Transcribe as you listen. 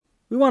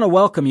We want to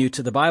welcome you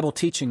to the Bible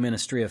teaching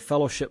ministry of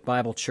Fellowship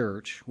Bible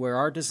Church, where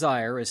our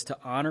desire is to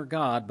honor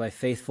God by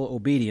faithful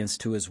obedience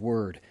to His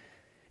Word.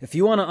 If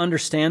you want to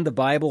understand the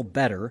Bible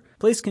better,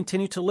 please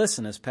continue to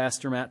listen as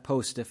Pastor Matt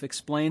Postiff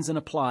explains and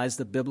applies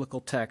the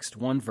biblical text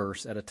one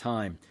verse at a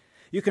time.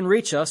 You can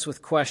reach us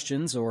with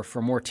questions or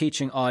for more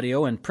teaching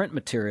audio and print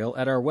material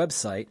at our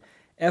website,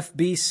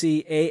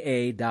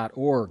 fbcaa.org.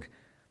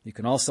 You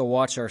can also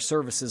watch our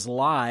services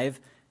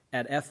live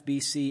at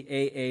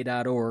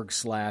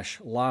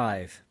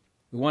fbcaa.org/live.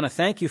 We want to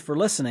thank you for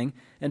listening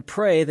and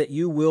pray that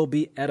you will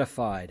be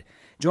edified.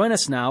 Join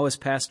us now as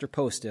Pastor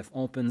Postiff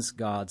opens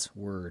God's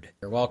Word.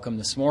 You're welcome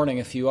this morning.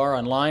 If you are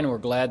online, we're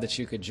glad that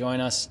you could join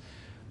us.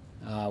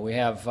 We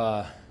have,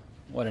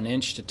 1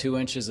 inch to 2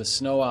 inches of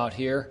snow out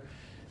here.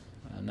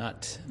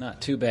 Not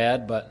too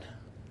bad, but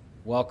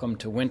welcome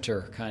to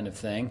winter kind of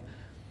thing.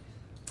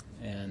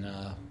 And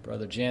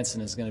Brother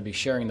Jansen is going to be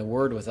sharing the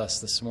Word with us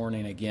this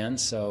morning again,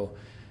 so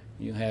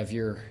you have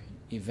your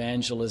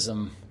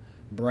evangelism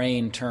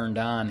brain turned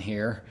on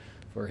here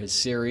for his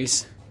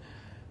series.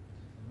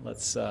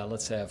 Let's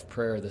have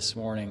prayer this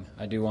morning.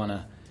 I do want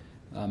to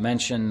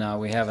mention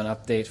we have an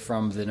update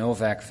from the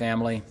Novak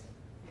family,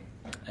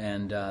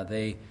 and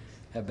they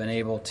have been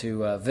able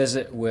to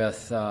visit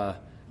with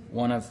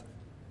one of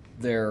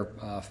their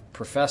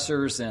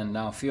professors and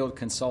now field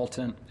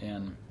consultant,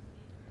 and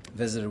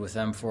visited with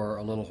them for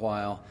a little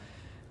while.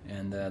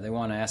 And they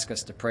want to ask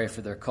us to pray for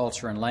their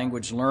culture and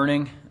language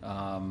learning.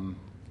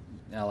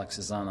 Alex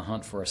is on the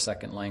hunt for a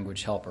second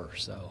language helper,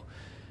 so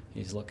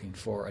he's looking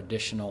for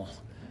additional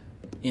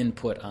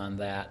input on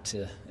that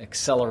to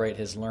accelerate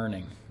his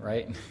learning,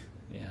 right?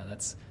 Yeah,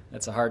 that's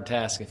a hard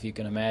task if you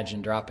can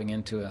imagine dropping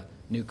into a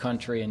new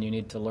country and you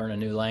need to learn a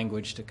new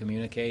language to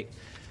communicate.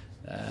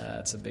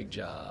 That's a big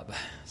job.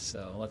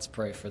 So let's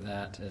pray for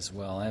that as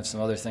well. I have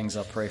some other things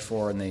I'll pray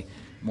for in the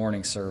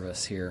morning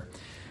service here.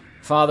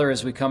 Father,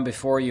 as we come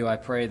before you, I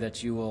pray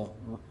that you will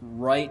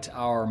write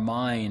our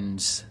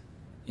minds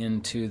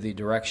into the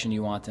direction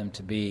you want them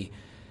to be.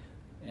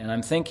 And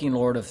I'm thinking,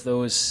 Lord, of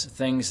those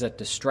things that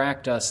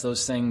distract us,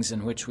 those things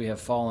in which we have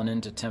fallen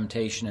into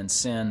temptation and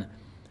sin,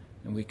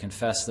 and we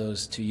confess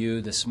those to you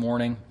this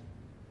morning.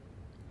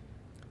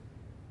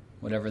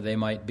 Whatever they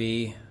might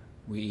be,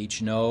 we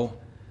each know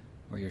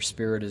where your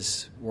Spirit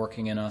is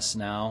working in us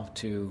now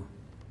to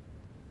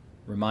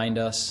remind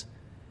us,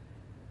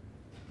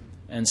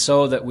 and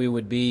so that we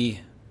would be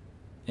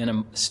in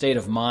a state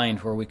of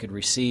mind where we could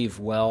receive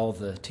well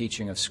the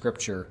teaching of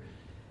Scripture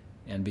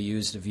and be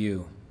used of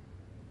you.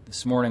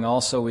 This morning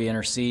also we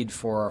intercede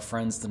for our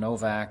friends the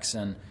Novaks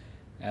and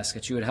ask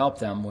that you would help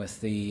them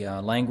with the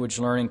language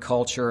learning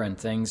culture and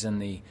things in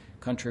the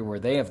country where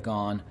they have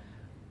gone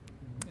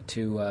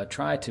to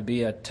try to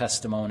be a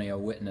testimony, a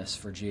witness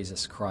for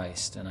Jesus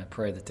Christ. And I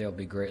pray that they'll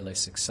be greatly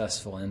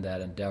successful in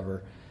that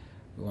endeavor.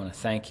 We want to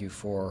thank you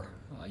for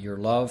your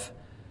love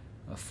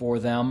for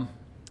them,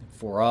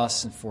 for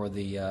us, and for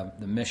the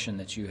mission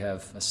that you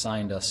have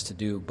assigned us to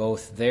do,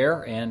 both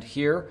there and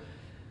here.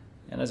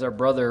 And as our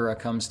brother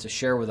comes to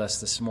share with us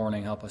this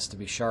morning, help us to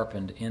be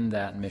sharpened in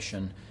that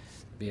mission,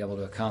 be able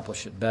to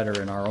accomplish it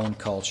better in our own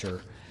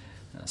culture.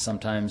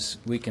 Sometimes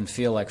we can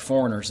feel like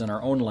foreigners in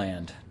our own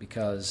land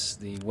because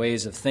the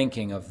ways of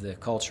thinking of the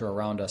culture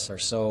around us are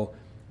so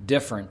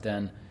different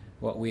than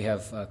what we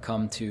have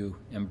come to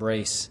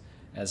embrace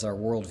as our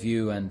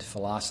worldview and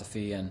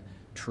philosophy and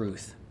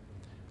truth.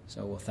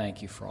 So we'll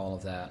thank you for all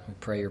of that. We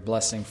pray your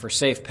blessing for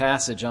safe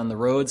passage on the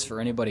roads for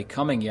anybody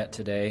coming yet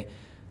today.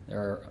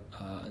 There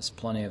is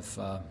plenty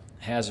of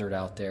hazard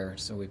out there,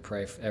 so we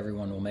pray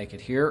everyone will make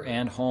it here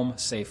and home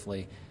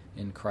safely.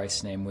 In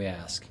Christ's name we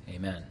ask.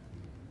 Amen.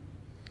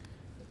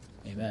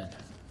 Amen.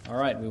 All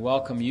right, we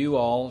welcome you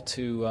all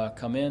to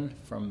come in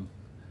from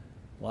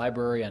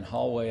library and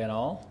hallway and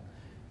all,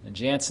 and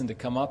Jansen to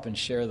come up and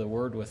share the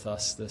word with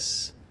us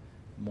this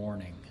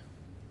morning.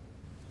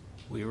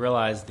 We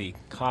realized the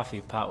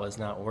coffee pot was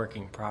not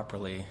working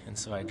properly, and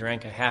so I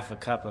drank a half a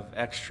cup of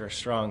extra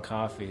strong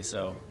coffee.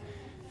 So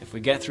if we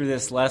get through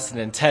this lesson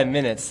in 10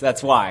 minutes,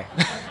 that's why.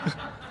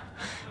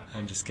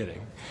 I'm just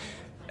kidding.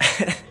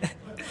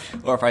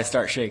 Or if I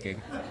start shaking,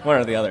 one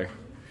or the other.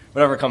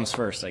 Whatever comes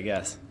first, I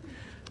guess.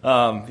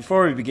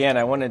 Before we began,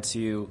 I wanted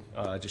to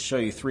just show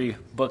you 3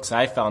 books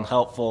I found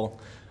helpful.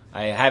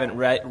 I haven't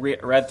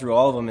read through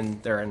all of them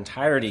in their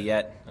entirety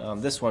yet,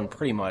 this one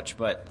pretty much,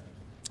 but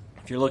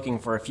if you're looking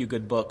for a few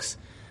good books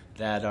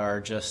that are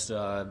just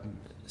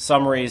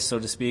summaries, so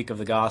to speak, of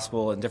the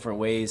gospel in different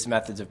ways,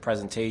 methods of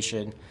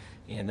presentation,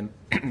 and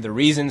the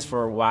reasons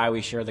for why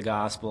we share the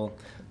gospel,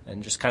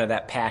 and just kind of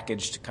that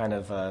packaged kind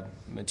of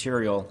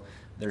material,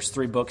 there's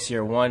 3 books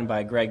here. One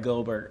by Greg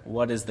Gilbert,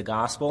 What is the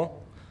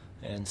Gospel?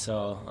 And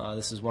so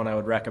this is one I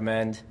would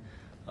recommend.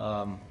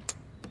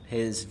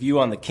 His view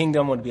on the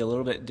kingdom would be a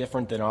little bit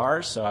different than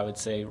ours, so I would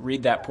say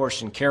read that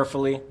portion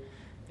carefully.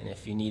 And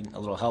if you need a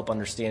little help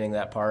understanding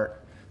that part,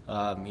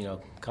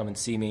 come and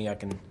see me. I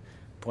can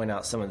point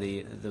out some of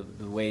the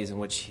ways in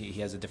which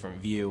he has a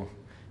different view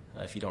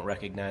if you don't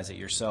recognize it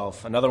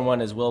yourself. Another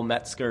one is Will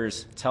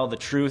Metzger's Tell the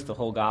Truth, the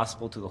Whole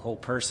Gospel to the Whole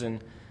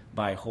Person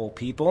by Whole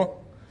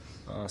People.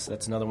 So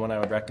that's another one I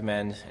would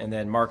recommend. And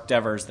then Mark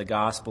Dever's The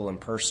Gospel and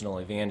Personal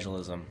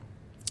Evangelism.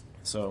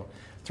 So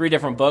 3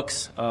 different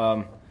books.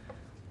 I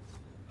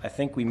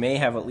think we may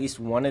have at least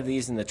one of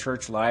these in the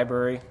church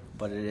library,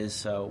 but it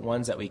is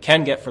ones that we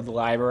can get for the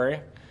library.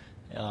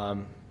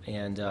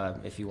 And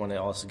if you want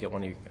to also get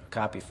a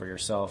copy for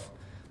yourself,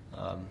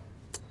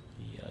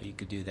 you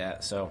could do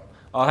that. So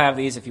I'll have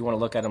these if you want to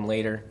look at them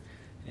later,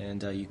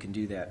 and you can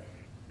do that.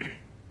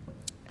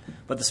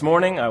 But this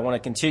morning, I want to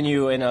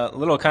continue in a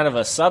little kind of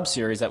a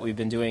sub-series that we've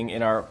been doing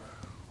in our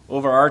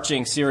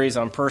overarching series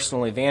on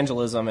personal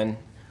evangelism. And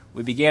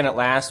we began it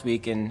last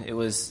week, and it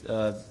was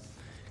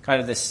kind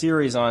of this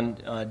series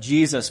on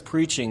Jesus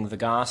preaching the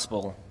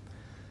gospel.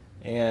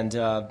 And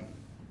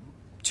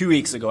 2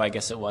 weeks ago, I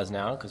guess it was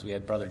now, because we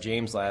had Brother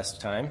James last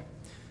time,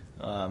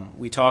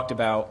 we talked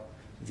about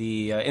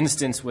the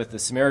instance with the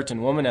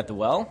Samaritan woman at the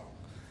well,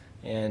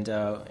 and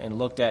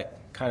looked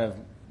at kind of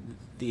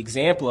the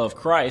example of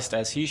Christ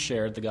as he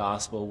shared the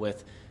gospel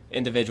with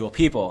individual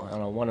people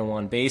on a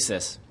one-on-one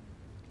basis.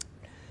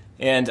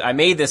 And I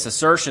made this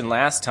assertion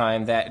last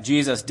time that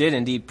Jesus did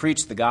indeed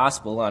preach the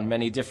gospel on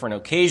many different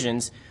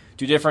occasions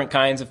to different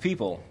kinds of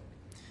people.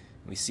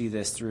 We see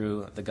this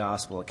through the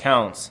gospel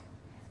accounts.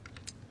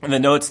 And the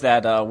notes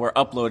that were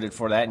uploaded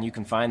for that, and you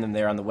can find them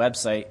there on the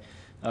website,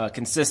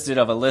 consisted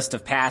of a list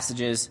of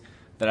passages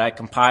that I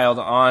compiled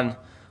on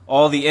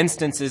all the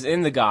instances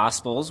in the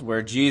Gospels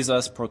where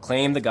Jesus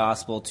proclaimed the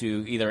gospel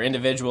to either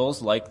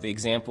individuals, like the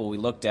example we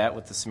looked at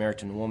with the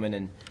Samaritan woman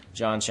in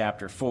John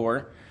chapter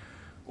 4,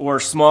 or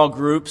small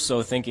groups,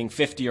 so thinking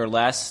 50 or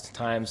less,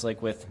 times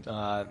like with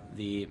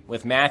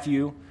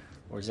Matthew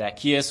or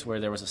Zacchaeus, where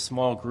there was a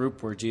small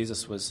group where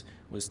Jesus was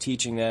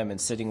teaching them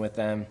and sitting with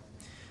them.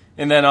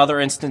 And then other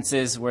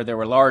instances where there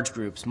were large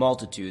groups,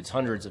 multitudes,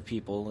 hundreds of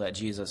people that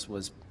Jesus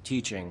was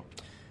teaching.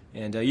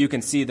 And you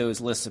can see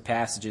those lists of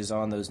passages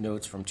on those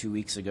notes from 2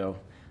 weeks ago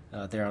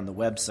there on the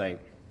website.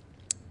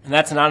 And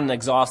that's not an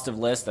exhaustive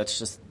list. That's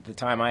just the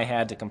time I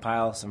had to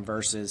compile some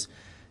verses,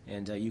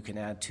 and you can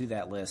add to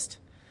that list.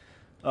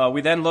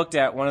 We then looked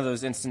at one of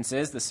those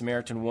instances, the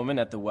Samaritan woman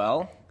at the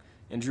well,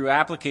 and drew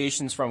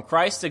applications from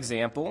Christ's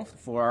example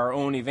for our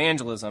own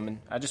evangelism. And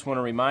I just want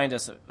to remind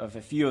us of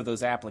a few of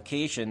those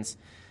applications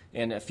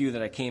and a few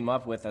that I came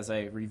up with as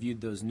I reviewed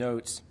those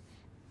notes.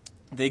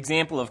 The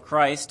example of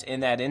Christ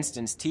in that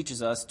instance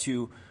teaches us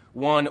to,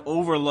 1,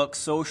 overlook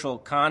social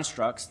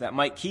constructs that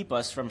might keep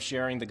us from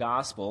sharing the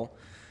gospel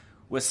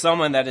with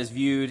someone that is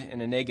viewed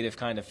in a negative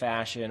kind of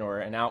fashion or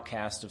an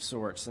outcast of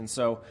sorts. And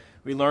so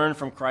we learn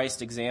from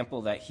Christ's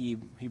example that he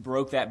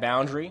broke that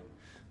boundary,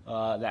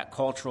 that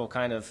cultural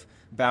kind of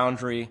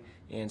boundary,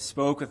 and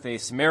spoke with a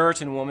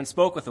Samaritan woman,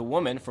 spoke with a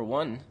woman, for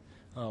one,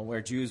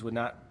 where Jews would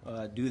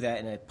not do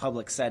that in a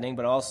public setting,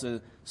 but also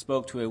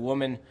spoke to a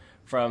woman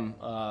from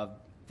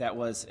that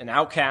was an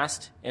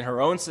outcast in her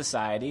own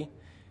society,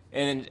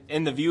 and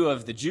in the view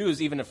of the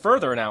Jews, even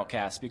further an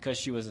outcast because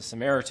she was a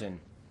Samaritan.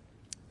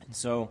 And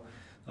so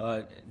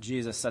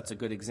Jesus sets a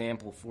good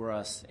example for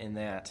us in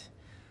that.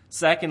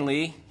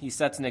 Secondly, he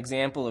sets an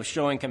example of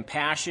showing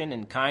compassion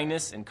and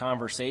kindness in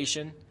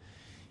conversation,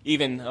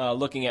 even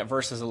looking at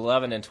verses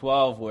 11 and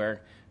 12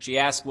 where she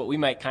asked what we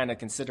might kind of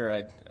consider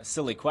a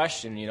silly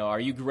question, are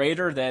you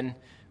greater than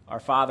our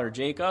father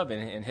Jacob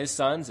and his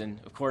sons? And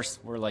of course,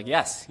 we're like,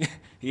 yes,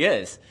 he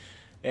is.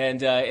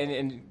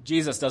 And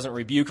Jesus doesn't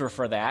rebuke her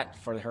for that,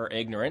 for her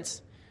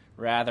ignorance.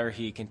 Rather,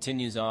 he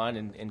continues on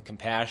in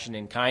compassion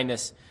and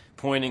kindness,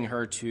 pointing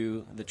her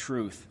to the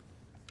truth.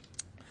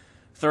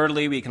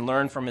 Thirdly, we can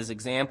learn from his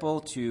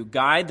example to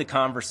guide the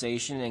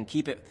conversation and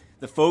keep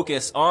the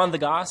focus on the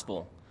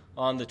gospel,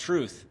 on the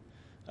truth,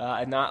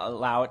 and not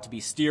allow it to be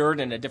steered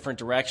in a different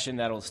direction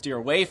that will steer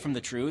away from the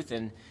truth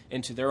and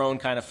into their own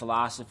kind of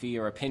philosophy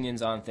or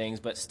opinions on things,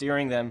 but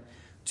steering them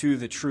to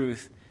the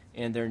truth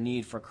and their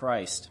need for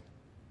Christ.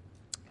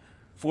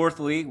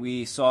 Fourthly,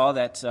 we saw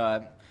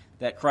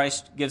that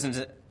Christ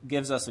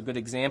gives us a good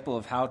example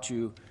of how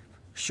to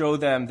show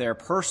them their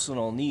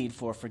personal need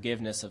for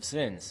forgiveness of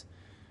sins.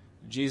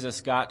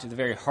 Jesus got to the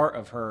very heart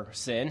of her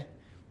sin,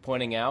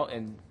 pointing out,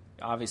 and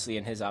obviously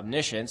in his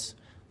omniscience,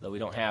 though we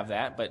don't have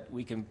that, but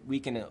we can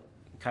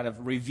kind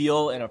of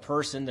reveal in a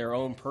person their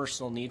own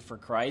personal need for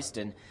Christ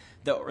and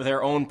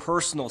their own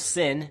personal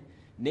sin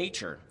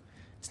nature.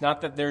 It's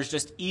not that there's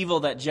just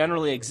evil that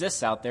generally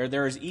exists out there.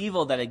 There is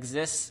evil that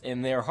exists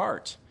in their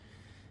heart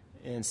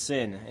in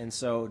sin. And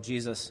so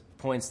Jesus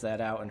points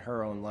that out in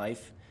her own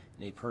life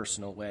in a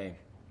personal way.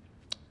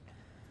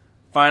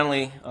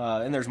 Finally,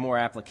 and there's more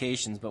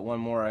applications, but one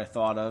more I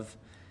thought of,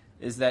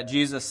 is that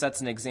Jesus sets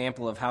an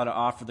example of how to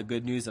offer the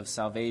good news of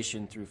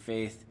salvation through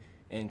faith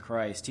in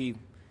Christ. He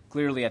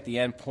clearly at the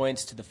end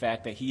points to the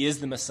fact that he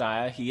is the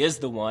Messiah. He is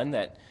the one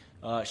that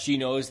she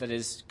knows that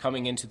is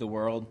coming into the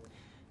world,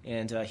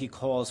 and he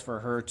calls for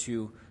her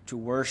to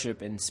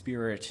worship in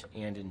spirit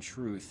and in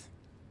truth.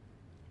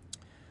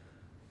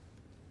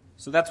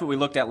 So that's what we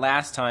looked at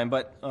last time,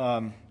 but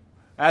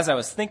as I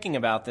was thinking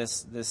about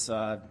this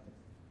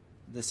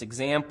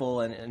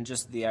example and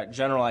just the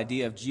general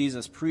idea of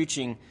Jesus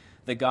preaching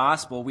the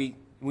gospel, we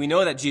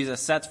know that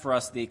Jesus sets for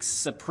us the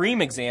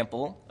supreme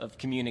example of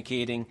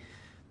communicating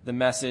the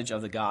message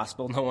of the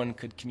gospel. No one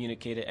could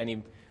communicate it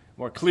any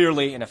more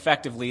clearly and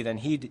effectively than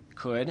he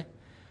could.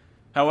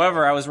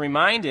 However, I was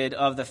reminded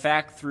of the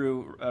fact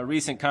through a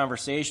recent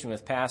conversation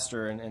with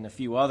Pastor and a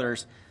few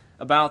others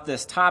about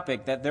this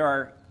topic that there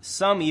are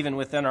some even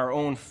within our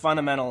own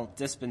fundamental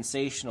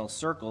dispensational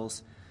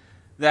circles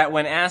that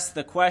when asked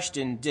the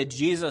question, did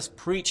Jesus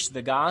preach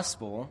the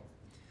gospel,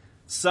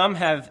 some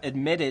have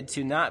admitted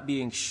to not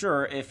being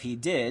sure if he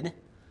did,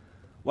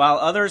 while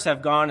others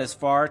have gone as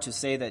far to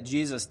say that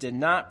Jesus did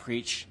not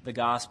preach the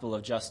gospel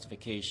of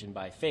justification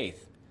by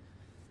faith.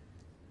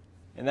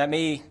 And that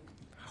may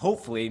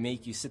hopefully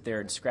make you sit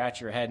there and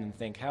scratch your head and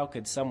think, how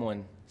could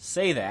someone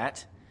say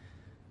that?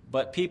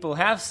 But people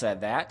have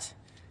said that.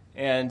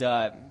 And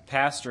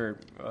Pastor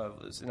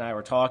and I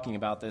were talking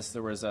about this.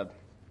 There was a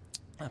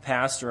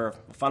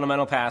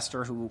fundamental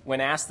pastor, who,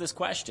 when asked this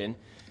question,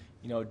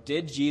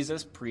 did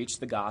Jesus preach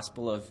the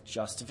gospel of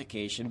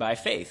justification by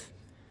faith?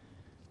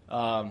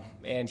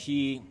 And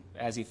he,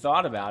 as he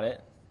thought about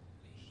it,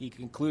 he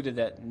concluded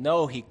that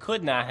no, he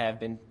could not have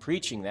been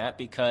preaching that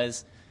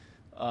because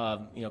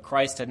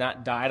Christ had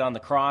not died on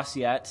the cross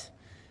yet,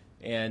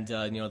 and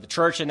the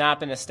church had not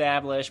been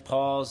established.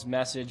 Paul's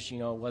message,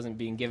 wasn't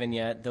being given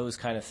yet. Those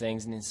kind of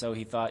things, and so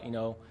he thought,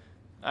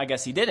 I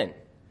guess he didn't.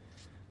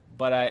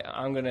 But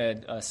I'm going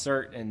to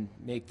assert and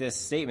make this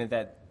statement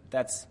that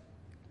that's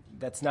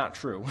not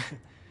true,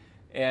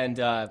 and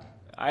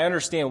I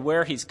understand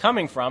where he's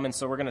coming from, and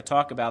so we're going to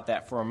talk about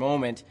that for a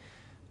moment.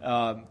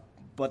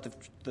 But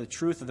the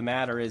truth of the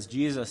matter is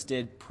Jesus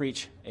did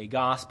preach a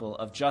gospel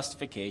of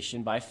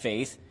justification by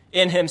faith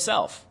in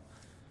himself.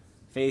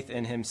 Faith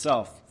in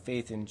himself.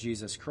 Faith in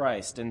Jesus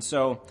Christ. And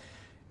so,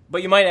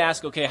 but you might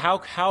ask, okay,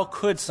 how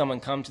could someone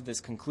come to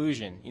this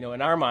conclusion?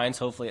 In our minds,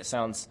 hopefully it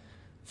sounds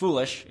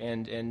foolish,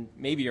 and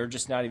maybe you're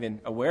just not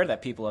even aware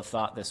that people have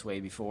thought this way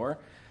before.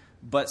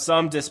 But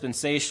some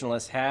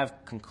dispensationalists have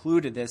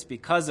concluded this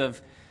because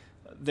of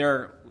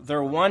they're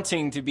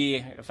wanting to be,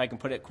 if I can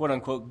put it, quote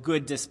unquote,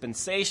 good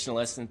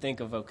dispensationalists, and think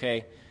of,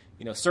 okay,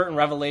 certain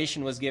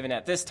revelation was given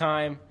at this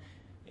time,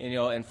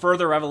 and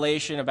further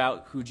revelation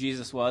about who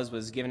Jesus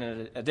was given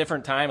at a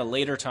different time, a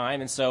later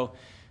time, and so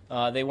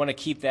they want to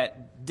keep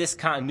that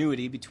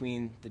discontinuity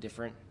between the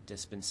different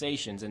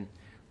dispensations. And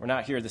we're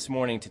not here this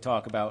morning to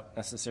talk about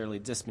necessarily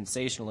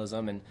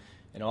dispensationalism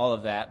and all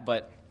of that,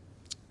 but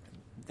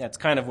that's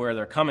kind of where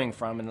they're coming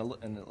from in a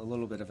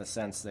little bit of a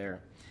sense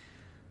there.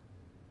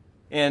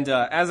 And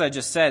as I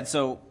just said,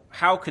 so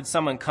how could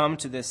someone come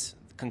to this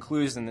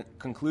conclusion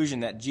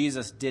that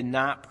Jesus did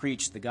not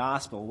preach the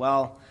gospel?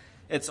 Well,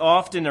 it's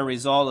often a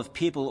result of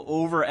people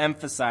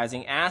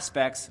overemphasizing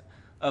aspects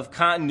of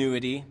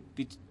continuity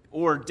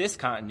or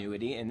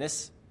discontinuity in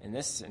this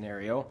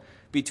scenario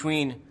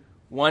between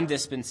one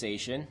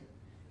dispensation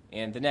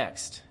and the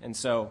next. And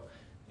so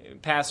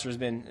Pastor's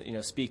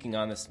been speaking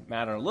on this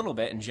matter a little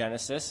bit in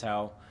Genesis,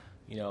 how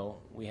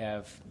we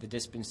have the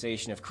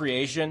dispensation of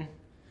creation,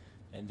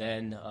 and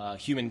then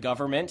human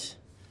government,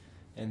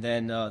 and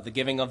then the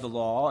giving of the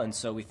law. And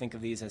so we think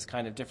of these as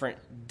kind of different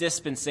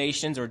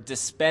dispensations or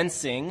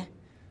dispensing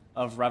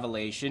of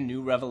revelation,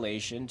 new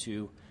revelation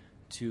to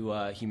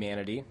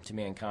humanity, to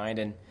mankind.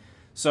 And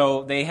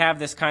so they have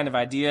this kind of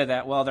idea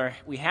that, well,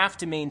 we have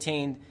to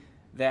maintain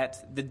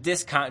that the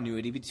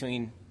discontinuity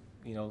between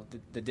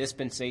the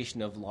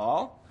dispensation of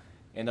law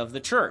and of the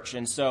church.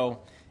 And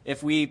so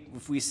if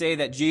we say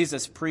that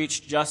Jesus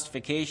preached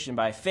justification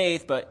by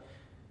faith, but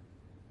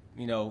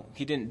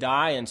he didn't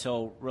die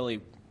until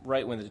really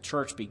right when the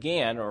church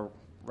began, or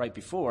right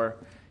before,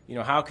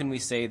 how can we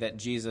say that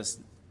Jesus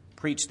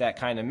preached that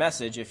kind of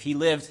message if he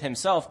lived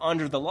himself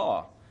under the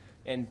law?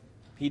 And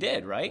he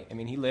did, right? I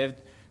mean, he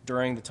lived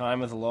during the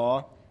time of the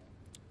law,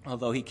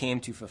 although he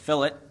came to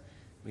fulfill it.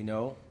 We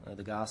know,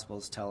 the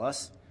Gospels tell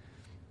us.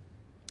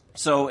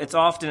 So it's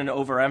often an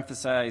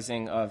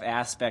overemphasizing of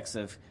aspects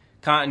of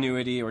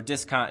continuity or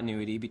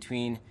discontinuity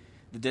between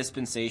the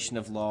dispensation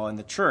of law and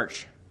the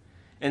church.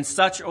 And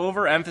such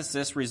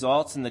overemphasis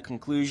results in the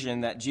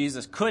conclusion that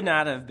Jesus could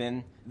not have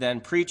been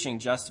then preaching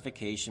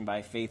justification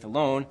by faith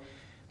alone,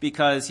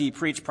 because he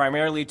preached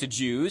primarily to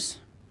Jews,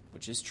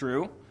 which is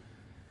true,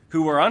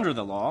 who were under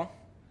the law.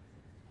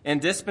 And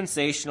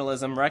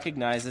dispensationalism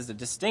recognizes a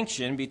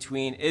distinction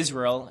between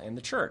Israel and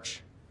the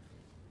church.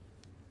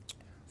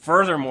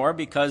 Furthermore,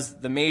 because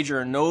the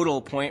major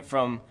nodal point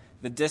from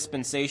the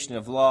dispensation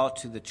of law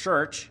to the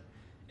church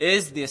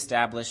is the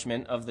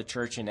establishment of the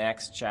church in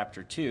Acts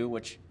chapter 2,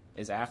 which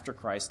is after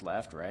Christ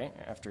left, right?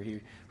 After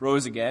he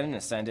rose again and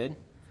ascended.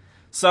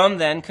 Some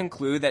then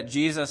conclude that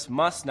Jesus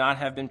must not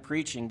have been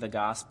preaching the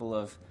gospel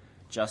of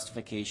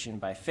justification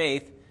by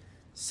faith,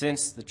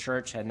 since the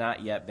church had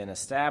not yet been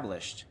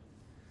established.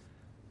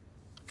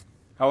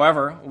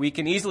 However, we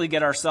can easily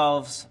get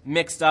ourselves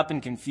mixed up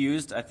and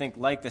confused, I think,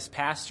 like this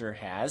pastor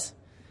has.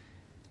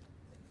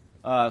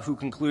 who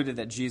concluded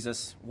that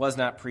Jesus was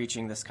not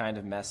preaching this kind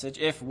of message.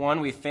 If, one,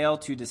 we fail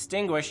to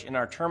distinguish in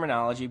our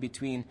terminology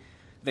between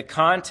the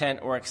content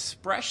or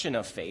expression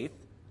of faith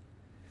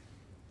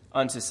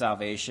unto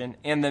salvation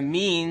and the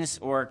means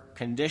or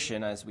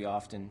condition, as we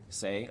often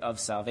say, of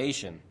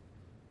salvation.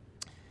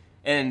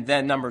 And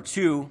then number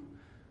two,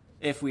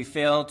 if we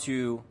fail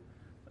to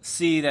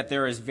see that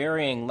there is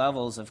varying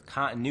levels of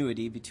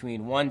continuity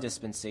between one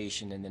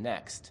dispensation and the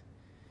next.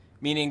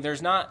 Meaning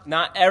there's not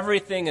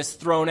everything is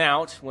thrown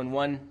out when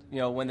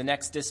when the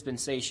next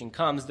dispensation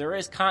comes. There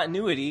is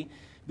continuity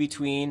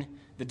between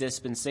the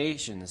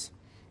dispensations.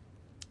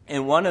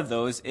 And one of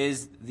those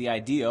is the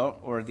idea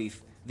or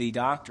the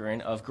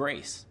doctrine of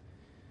grace.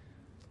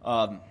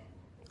 I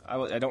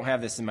don't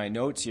have this in my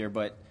notes here,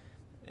 but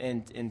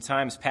in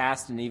times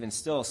past and even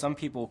still, some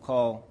people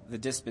call the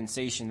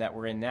dispensation that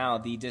we're in now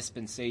the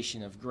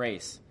dispensation of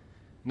grace,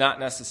 not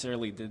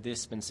necessarily the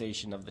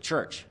dispensation of the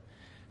church.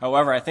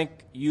 However, I think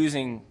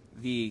using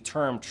the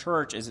term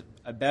church is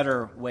a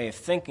better way of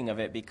thinking of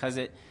it because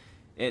it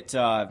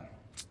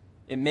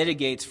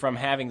mitigates from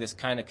having this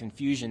kind of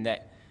confusion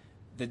that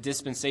the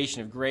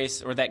dispensation of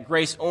grace, or that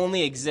grace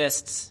only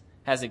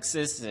has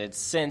existed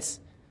since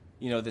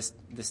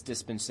this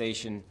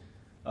dispensation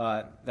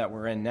that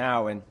we're in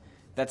now, and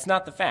that's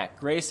not the fact.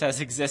 Grace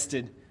has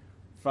existed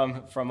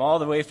from all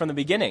the way from the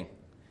beginning.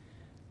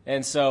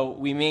 And so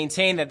we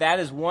maintain that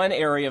is one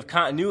area of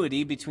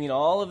continuity between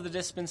all of the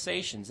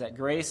dispensations, that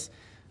grace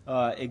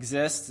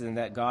exists and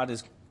that God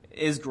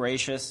is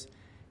gracious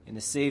and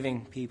is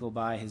saving people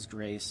by his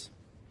grace.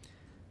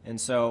 And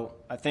so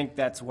I think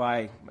that's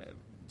why,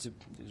 to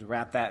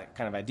wrap that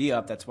kind of idea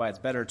up, that's why it's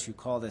better to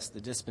call this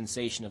the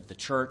dispensation of the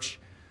church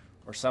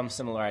or some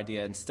similar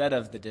idea instead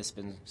of the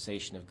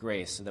dispensation of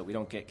grace, so that we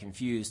don't get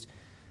confused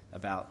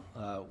about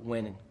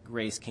when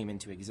grace came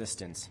into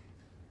existence.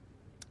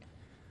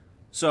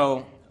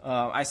 So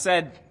I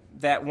said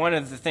that one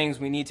of the things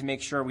we need to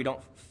make sure we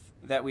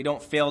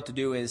don't fail to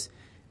do is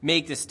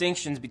make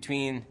distinctions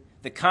between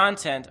the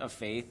content of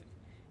faith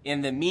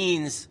and the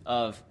means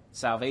of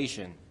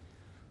salvation.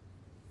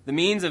 The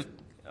means of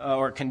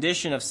or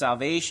condition of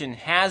salvation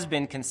has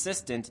been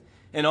consistent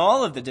in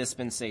all of the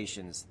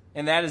dispensations,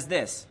 and that is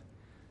this.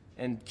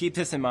 And keep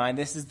this in mind,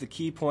 this is the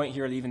key point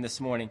here even this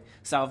morning.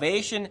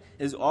 Salvation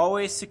is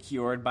always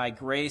secured by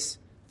grace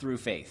through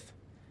faith.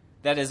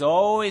 That has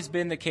always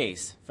been the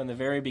case from the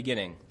very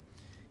beginning,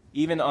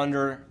 even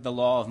under the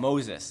law of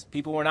Moses.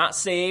 People were not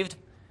saved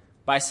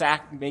by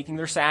making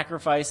their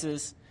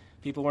sacrifices.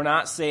 People were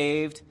not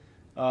saved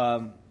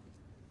by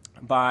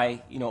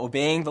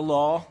obeying the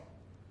law.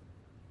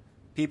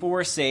 People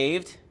were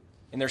saved,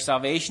 and their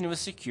salvation was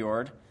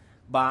secured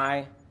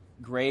by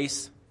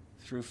grace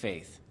through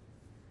faith,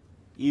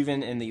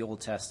 even in the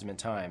Old Testament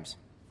times.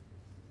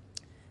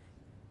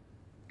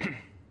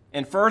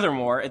 And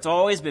furthermore, it's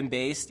always been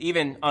based,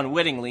 even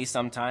unwittingly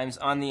sometimes,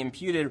 on the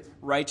imputed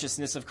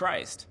righteousness of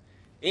Christ.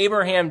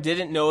 Abraham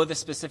didn't know the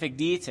specific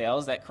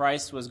details that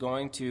Christ was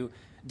going to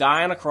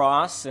die on a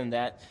cross and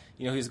that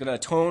he was going to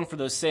atone for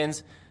those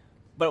sins.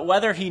 But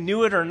whether he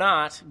knew it or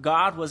not,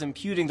 God was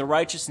imputing the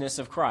righteousness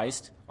of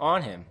Christ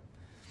on him.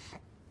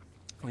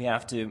 We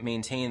have to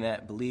maintain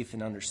that belief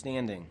and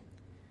understanding.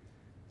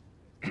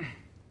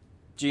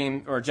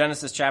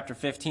 Genesis chapter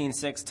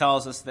 15:6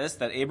 tells us this,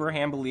 that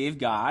Abraham believed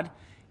God,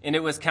 and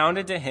it was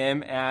counted to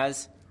him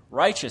as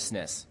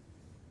righteousness.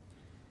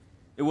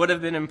 It would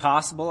have been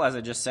impossible, as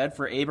I just said,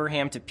 for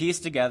Abraham to piece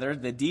together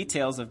the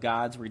details of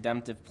God's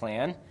redemptive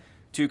plan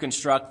to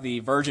construct the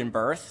virgin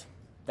birth.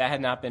 That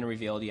had not been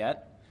revealed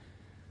yet.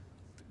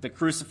 The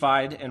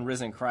crucified and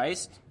risen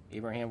Christ,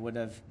 Abraham would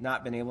have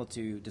not been able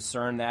to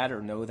discern that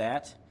or know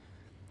that.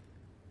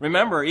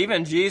 Remember,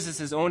 even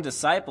Jesus' own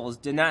disciples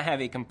did not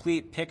have a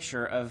complete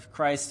picture of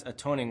Christ's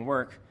atoning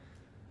work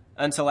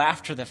until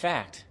after the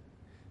fact.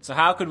 So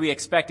how could we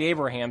expect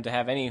Abraham to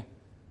have any,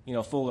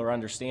 fuller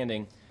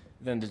understanding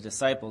than the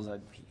disciples?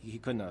 He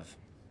couldn't have.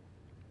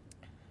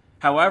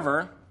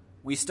 However,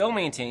 we still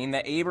maintain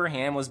that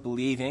Abraham was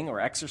believing or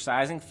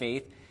exercising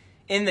faith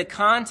in the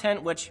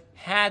content which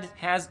had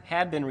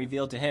been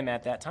revealed to him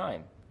at that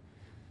time,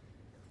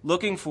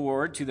 looking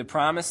forward to the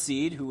promised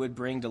seed who would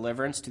bring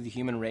deliverance to the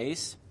human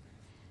race,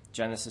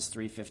 Genesis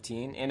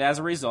 3:15, and as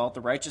a result,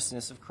 the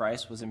righteousness of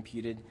Christ was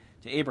imputed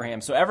to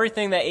Abraham. So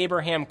everything that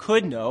Abraham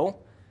could know,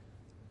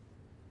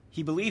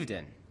 he believed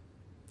in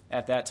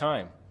at that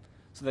time.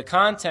 So the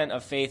content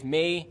of faith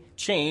may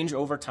change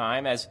over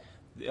time as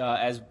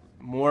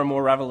more and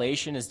more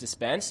revelation is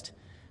dispensed.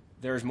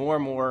 There's more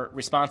and more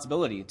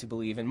responsibility to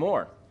believe in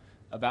more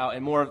about,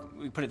 and more,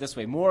 we put it this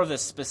way, more of the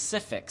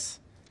specifics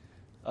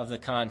of the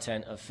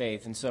content of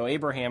faith. And so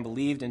Abraham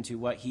believed into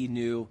what he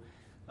knew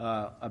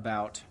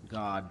about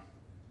God.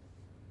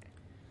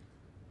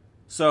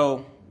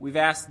 So we've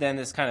asked then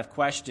this kind of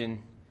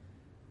question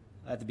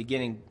at the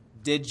beginning: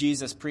 did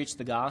Jesus preach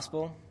the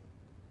gospel?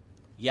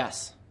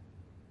 Yes.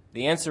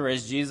 The answer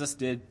is Jesus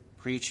did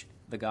preach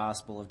the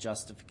gospel of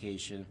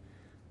justification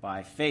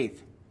by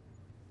faith.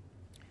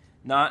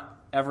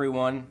 Not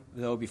everyone,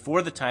 though,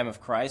 before the time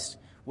of Christ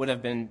would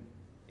have been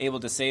able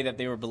to say that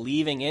they were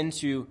believing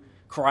into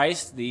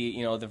Christ,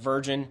 the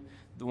virgin,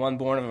 the one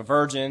born of a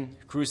virgin,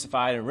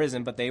 crucified and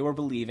risen, but they were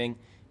believing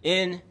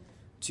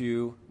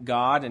into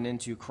God and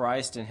into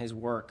Christ and his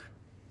work.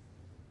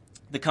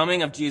 The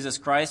coming of Jesus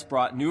Christ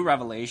brought new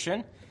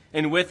revelation,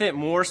 and with it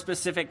more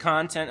specific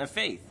content of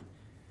faith.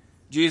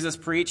 Jesus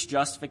preached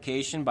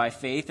justification by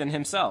faith in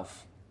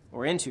himself,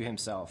 or into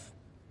himself.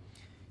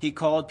 He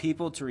called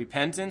people to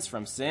repentance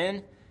from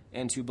sin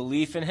and to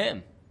belief in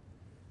him.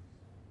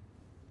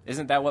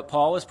 Isn't that what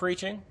Paul was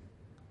preaching?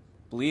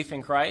 Belief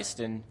in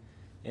Christ and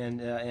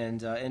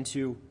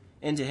into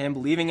him,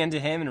 believing into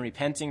him and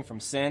repenting from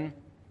sin.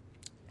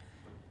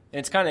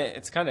 And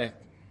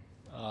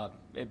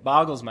it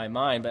boggles my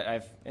mind,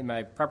 but in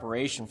my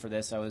preparation for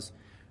this, I was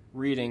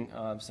reading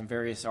some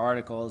various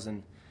articles,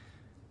 and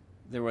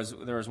there was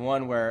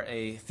one where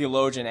a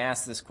theologian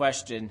asked this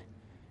question: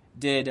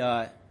 Did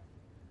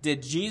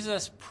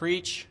Jesus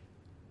preach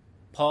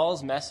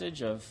Paul's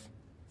message of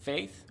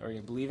faith, or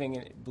believing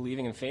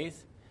in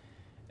faith?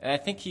 And I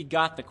think he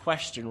got the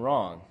question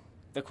wrong.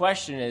 The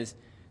question is,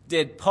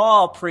 did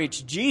Paul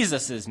preach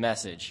Jesus'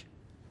 message?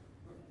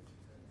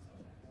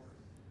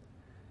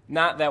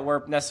 Not that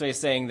we're necessarily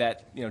saying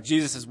that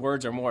Jesus'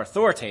 words are more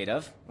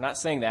authoritative. We're not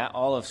saying that.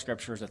 All of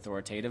Scripture is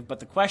authoritative. But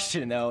the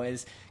question, though,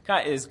 is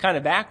kind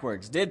of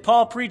backwards. Did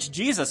Paul preach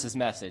Jesus'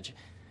 message?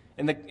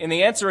 And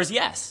the answer is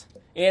yes.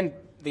 And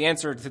the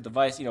answer to the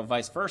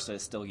vice versa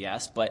is still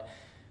yes. But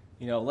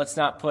let's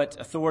not put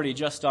authority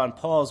just on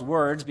Paul's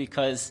words,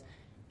 because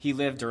he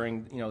lived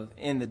during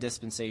in the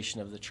dispensation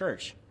of the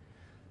church.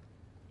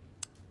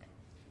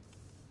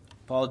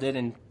 Paul did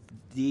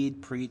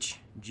indeed preach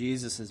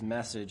Jesus'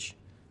 message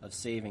of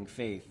saving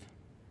faith.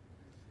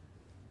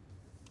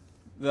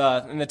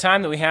 In the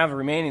time that we have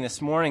remaining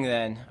this morning,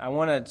 then, I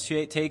want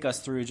to take us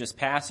through just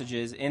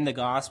passages in the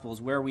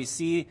Gospels where we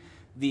see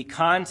the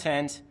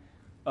content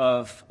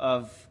of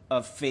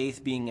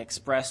faith being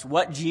expressed,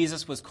 what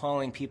Jesus was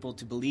calling people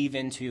to believe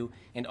into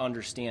and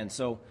understand.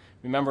 So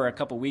remember a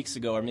couple weeks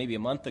ago, or maybe a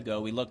month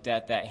ago, we looked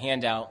at that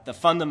handout, The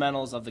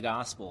Fundamentals of the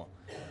Gospel.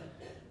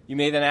 You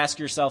may then ask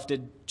yourself,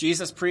 did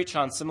Jesus preach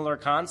on similar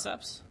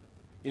concepts?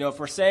 If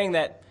we're saying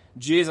that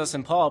Jesus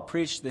and Paul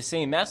preached the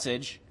same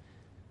message,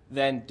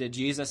 then did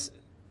Jesus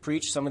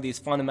preach some of these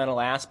fundamental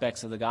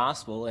aspects of the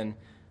gospel? And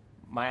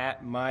my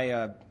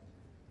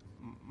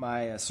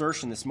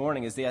assertion this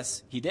morning is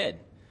yes, he did.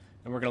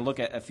 And we're going to look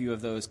at a few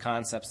of those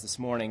concepts this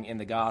morning in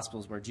the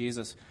Gospels, where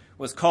Jesus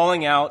was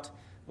calling out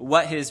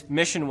what his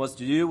mission was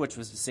to do, which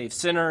was to save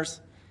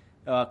sinners,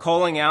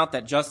 calling out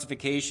that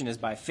justification is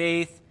by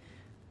faith.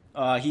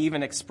 He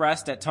even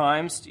expressed at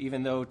times,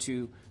 even though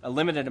to a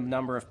limited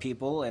number of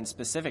people and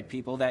specific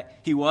people,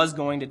 that he was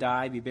going to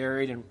die, be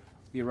buried, and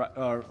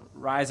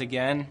rise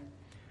again.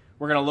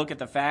 We're going to look at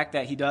the fact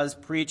that he does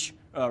preach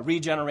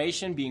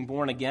regeneration, being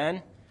born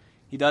again.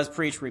 He does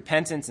preach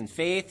repentance and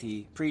faith.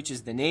 He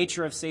preaches the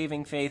nature of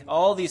saving faith.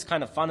 All these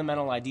kind of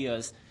fundamental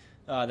ideas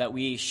that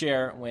we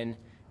share when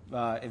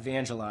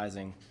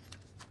evangelizing.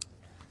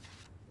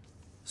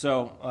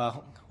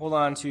 So hold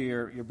on to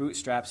your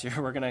bootstraps here.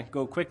 We're going to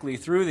go quickly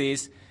through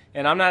these.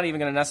 And I'm not even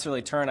going to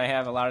necessarily turn. I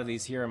have a lot of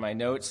these here in my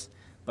notes.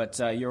 But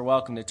you're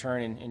welcome to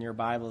turn in your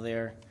Bible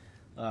there.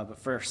 But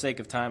for sake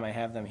of time, I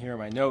have them here in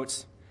my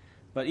notes.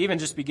 But even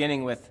just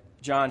beginning with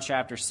John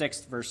chapter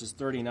 6, verses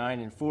 39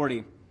 and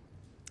 40,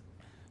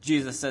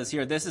 Jesus says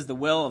here, "This is the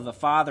will of the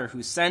Father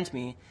who sent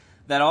me,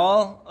 that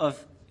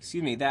of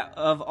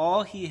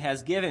all he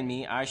has given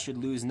me I should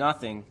lose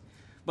nothing,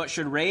 but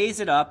should raise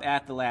it up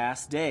at the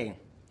last day.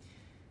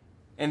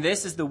 And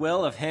this is the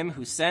will of him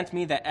who sent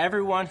me, that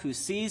everyone who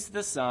sees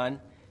the Son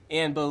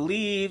and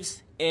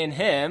believes in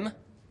him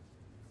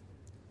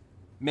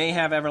may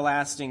have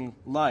everlasting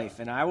life,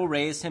 and I will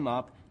raise him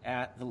up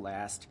at the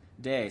last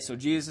day." So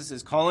Jesus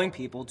is calling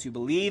people to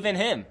believe in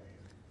him.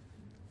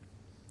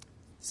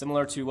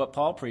 Similar to what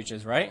Paul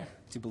preaches, right?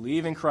 To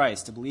believe in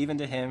Christ, to believe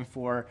into him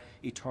for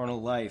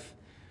eternal life.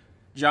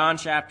 John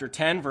chapter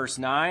 10, verse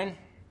 9,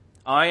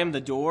 "I am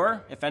the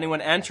door. If anyone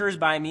enters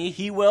by me,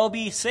 he will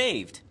be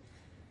saved,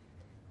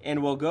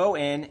 and will go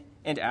in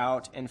and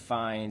out and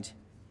find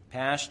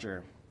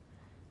pasture."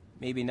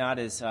 Maybe not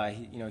as,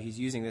 he's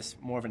using this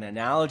more of an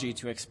analogy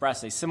to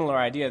express a similar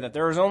idea that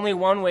there is only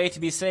one way to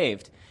be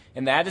saved,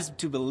 and that is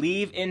to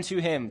believe into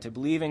him, to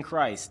believe in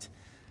Christ.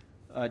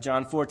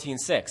 John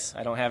 14:6.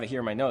 I don't have it here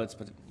in my notes,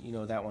 but you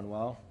know that one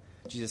well.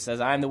 Jesus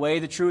says, "I am the way,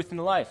 the truth, and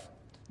the life.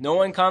 No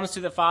one comes to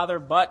the Father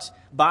but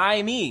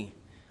by me."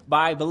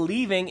 By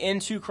believing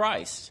into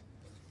Christ,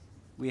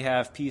 we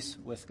have peace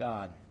with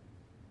God.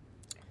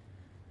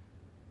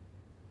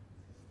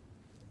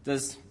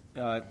 Does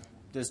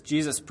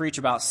Jesus preach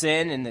about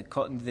sin and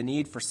the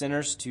need for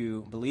sinners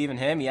to believe in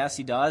him? Yes,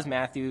 he does.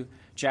 Matthew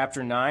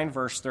chapter 9,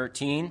 verse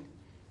 13.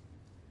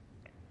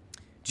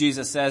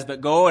 Jesus says,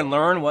 "But go and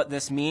learn what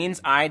this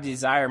means. I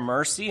desire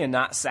mercy and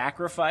not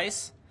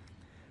sacrifice.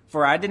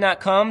 For I did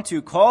not come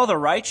to call the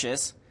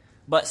righteous,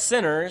 but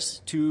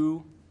sinners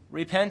to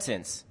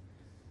repentance."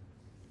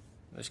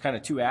 There's kind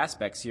of two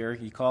aspects here.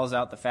 He calls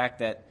out the fact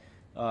that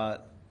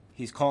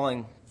he's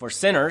calling for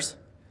sinners,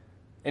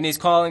 and he's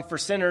calling for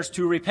sinners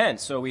to repent.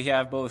 So we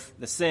have both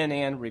the sin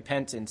and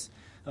repentance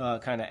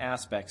kind of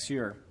aspects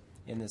here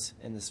in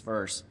this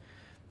verse.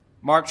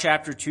 Mark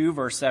chapter 2,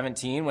 verse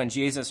 17, when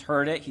Jesus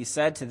heard it, he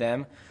said to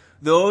them,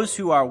 "Those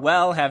who are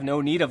well have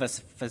no need of a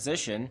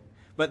physician,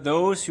 but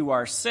those who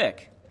are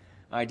sick.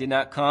 I did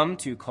not come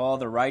to call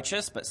the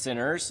righteous, but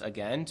sinners,"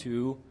 again,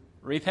 to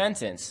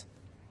repentance.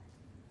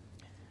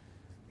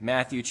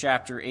 Matthew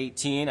chapter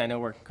 18, I know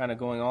we're kind of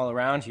going all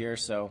around here,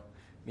 so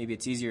maybe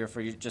it's easier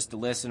for you just to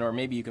listen, or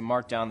maybe you can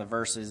mark down the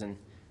verses and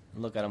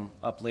look at them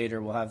up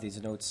later. We'll have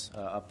these notes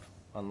up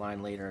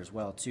online later as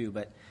well, too.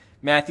 But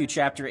Matthew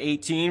chapter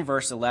 18,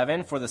 verse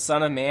 11, "For the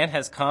Son of Man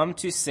has come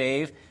to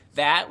save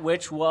that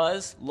which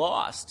was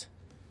lost."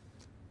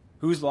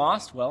 Who's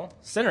lost? Well,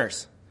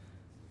 sinners.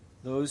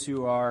 Those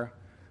who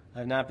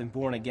have not been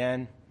born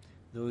again,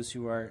 those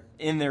who are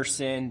in their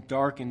sin,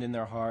 darkened in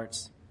their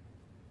hearts.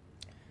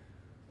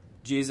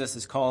 Jesus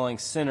is calling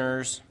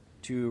sinners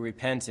to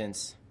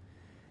repentance.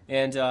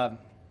 And,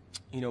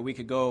 we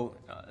could go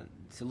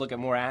to look at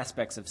more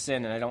aspects of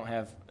sin, and I don't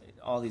have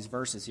all these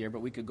verses here, but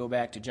we could go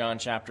back to John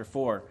chapter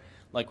 4,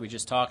 like we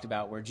just talked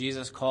about, where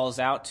Jesus calls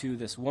out to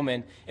this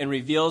woman and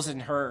reveals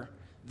in her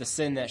the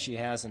sin that she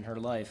has in her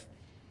life.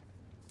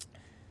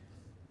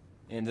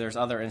 And there's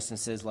other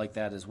instances like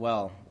that as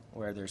well,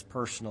 where there's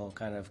personal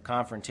kind of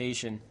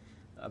confrontation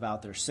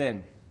about their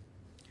sin.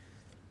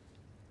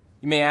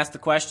 You may ask the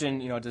question,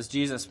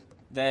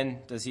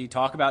 does he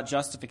talk about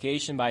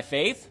justification by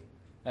faith?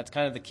 That's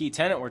kind of the key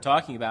tenet we're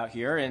talking about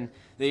here, and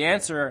the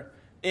answer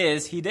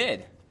is he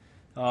did.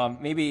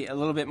 Maybe a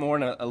little bit more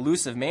in an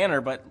elusive manner,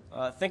 but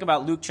think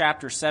about Luke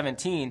chapter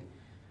 17,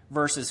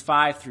 verses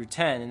 5 through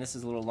 10, and this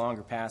is a little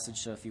longer passage,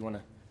 so if you want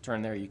to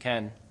turn there, you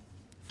can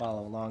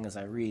follow along as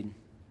I read.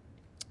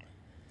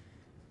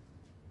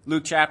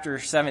 Luke chapter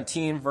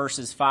 17,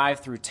 verses 5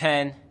 through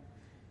 10,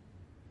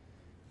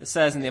 it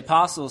says, "And the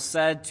apostles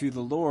said to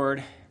the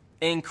Lord,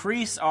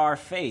 'Increase our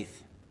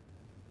faith.'"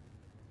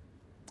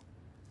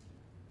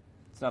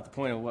 It's not the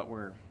point of what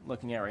we're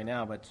looking at right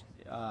now, but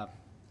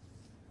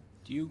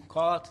do you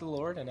call out to the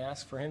Lord and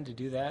ask for him to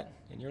do that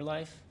in your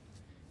life?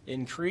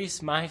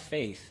 "Increase my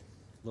faith,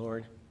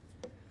 Lord."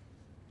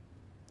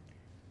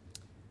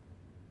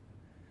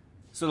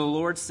 So the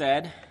Lord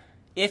said,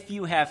 "If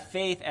you have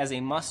faith as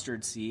a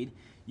mustard seed,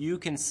 you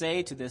can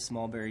say to this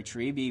mulberry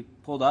tree, 'Be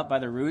pulled up by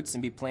the roots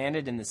and be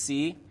planted in the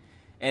sea,'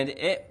 and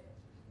it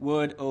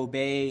would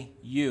obey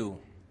you.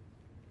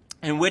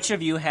 And which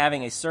of you,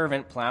 having a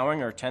servant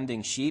plowing or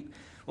tending sheep,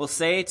 will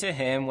say to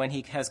him when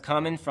he has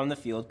come in from the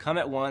field, 'Come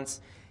at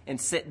once and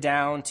sit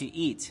down to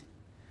eat'?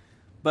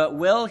 But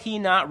will he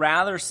not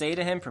rather say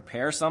to him,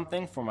 'Prepare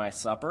something for my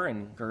supper,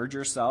 and gird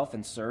yourself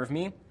and serve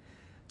me,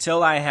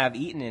 till I have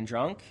eaten and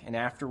drunk, and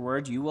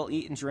afterward you will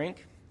eat and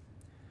drink'?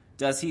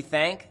 Does he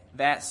thank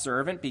that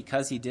servant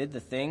because he did the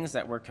things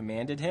that were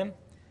commanded him?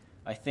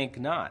 I think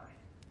not."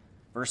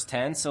 Verse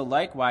 10, "So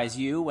likewise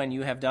you, when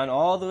you have done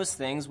all those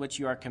things which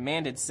you are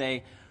commanded,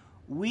 say,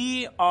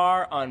 'We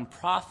are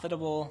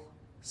unprofitable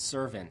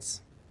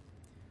servants.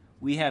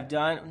 We have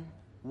done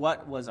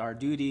what was our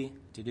duty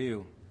to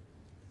do.'"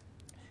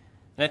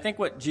 And I think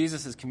what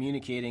Jesus is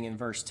communicating in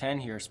verse 10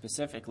 here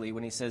specifically,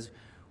 when he says,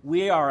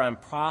 "We are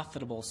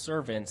unprofitable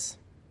servants,"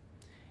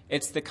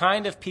 it's the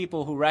kind of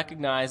people who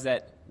recognize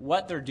that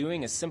what they're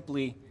doing is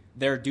simply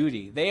their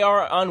duty. They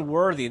are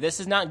unworthy. This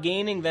is not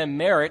gaining them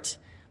merit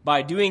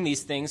by doing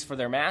these things for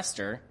their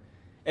master.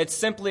 It's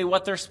simply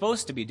what they're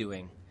supposed to be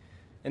doing.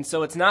 And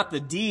so it's not the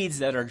deeds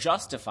that are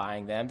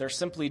justifying them. They're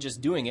simply just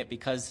doing it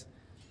because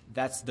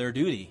that's their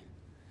duty.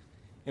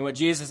 And what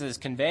Jesus is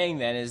conveying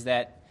then is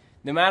that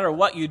no matter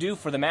what you do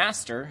for the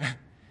master,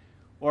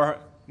 or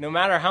no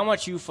matter how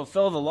much you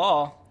fulfill the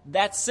law,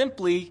 that's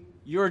simply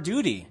your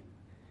duty.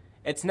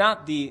 It's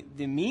not the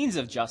means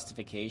of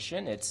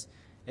justification. It's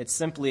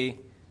simply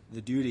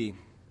the duty.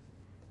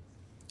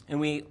 And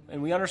we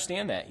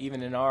understand that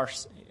even in our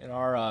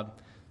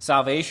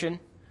salvation,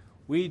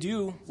 we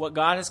do what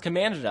God has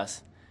commanded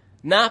us,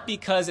 not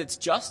because it's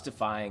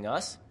justifying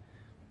us,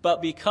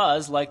 but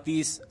because, like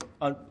these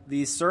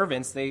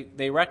servants,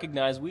 they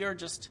recognize we are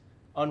just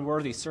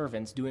unworthy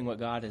servants doing what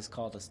God has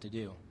called us to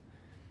do.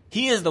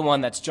 He is the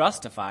one that's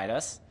justified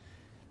us,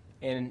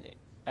 and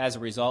as a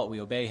result, we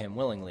obey him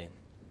willingly.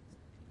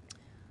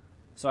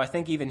 So I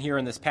think even here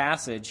in this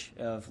passage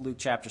of Luke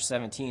chapter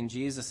 17,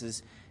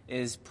 Jesus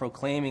is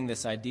proclaiming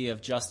this idea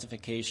of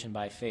justification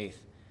by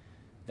faith,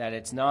 that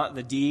it's not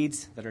the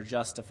deeds that are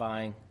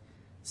justifying,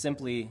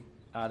 simply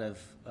out of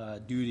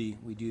duty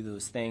we do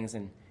those things,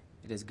 and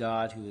it is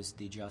God who is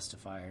the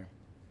justifier.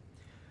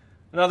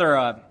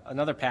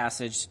 Another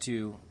passage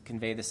to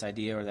convey this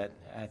idea, or that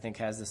I think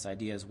has this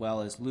idea as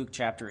well, is Luke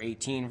chapter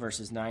 18,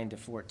 verses 9 to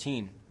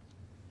 14.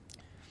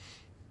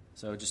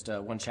 So just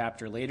one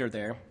chapter later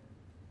there.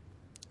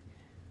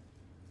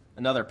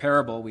 Another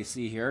parable we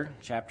see here,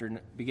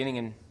 beginning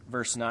in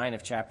verse 9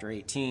 of chapter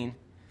 18.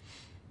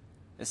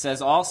 It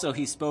says, "Also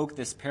he spoke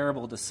this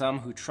parable to some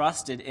who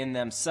trusted in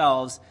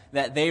themselves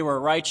that they were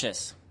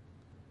righteous."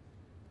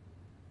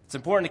 It's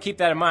important to keep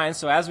that in mind.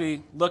 So as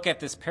we look at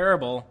this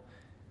parable,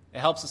 it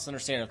helps us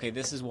understand, okay,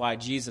 this is why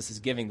Jesus is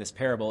giving this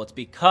parable. It's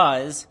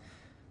because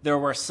there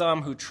were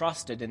some who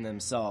trusted in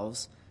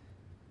themselves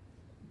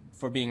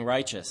for being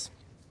righteous,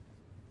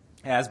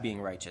 as being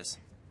righteous.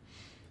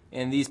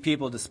 And these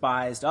people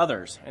despised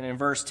others. And in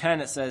verse 10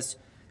 it says,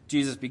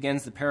 Jesus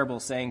begins the parable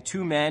saying,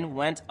 2 men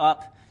went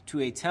up to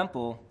the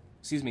temple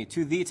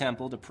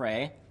to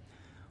pray,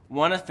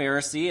 one a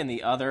Pharisee and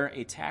the other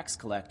a tax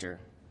collector.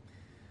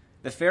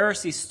 The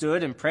Pharisee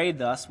stood and prayed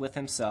thus with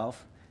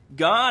himself,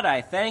 God,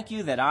 I thank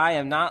you that I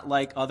am not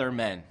like other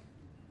men,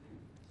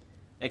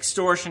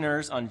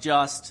 extortioners,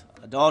 unjust,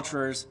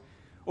 adulterers,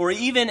 or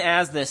even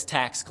as this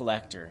tax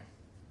collector.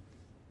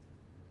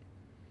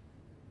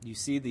 You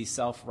see the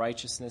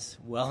self-righteousness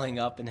welling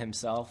up in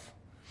himself,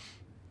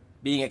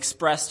 being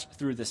expressed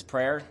through this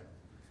prayer. It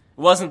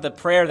wasn't the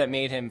prayer that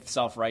made him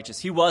self-righteous.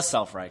 He was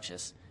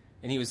self-righteous,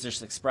 and he was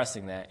just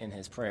expressing that in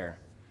his prayer.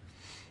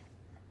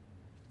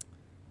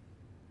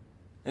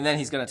 And then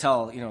he's going to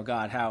tell,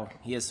 God how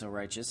he is so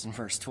righteous in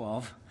verse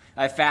 12.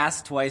 I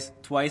fast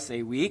twice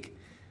a week.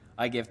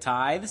 I give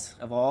tithes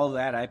of all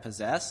that I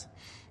possess.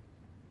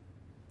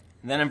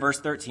 And then in verse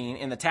 13,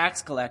 and the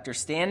tax collector,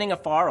 standing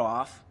afar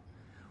off,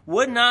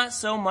 would not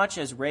so much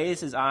as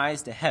raise his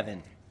eyes to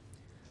heaven,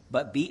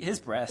 but beat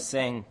his breast,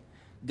 saying,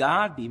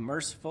 God, be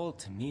merciful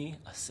to me,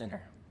 a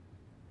sinner.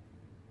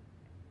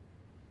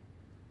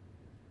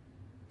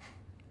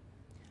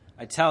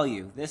 I tell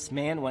you, this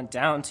man went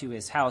down to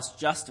his house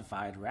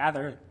justified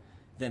rather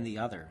than the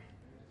other.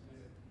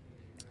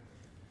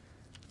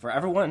 For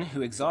everyone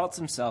who exalts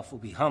himself will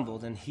be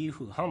humbled, and he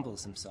who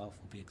humbles himself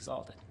will be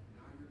exalted.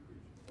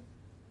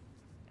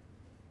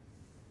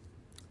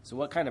 So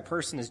what kind of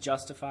person is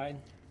justified?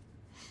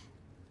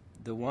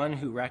 The one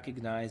who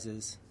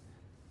recognizes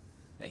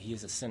that he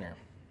is a sinner.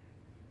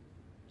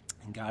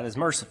 And God is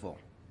merciful.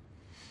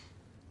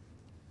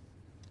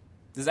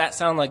 Does that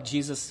sound like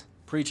Jesus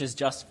preaches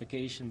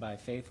justification by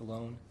faith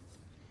alone?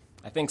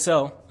 I think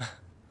so.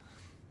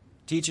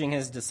 Teaching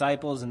his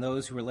disciples and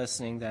those who are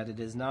listening that it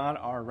is not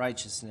our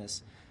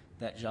righteousness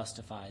that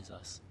justifies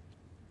us.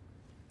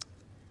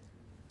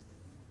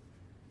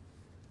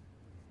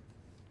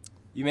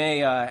 You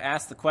may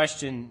ask the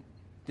question,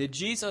 did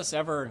Jesus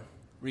ever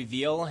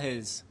reveal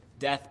his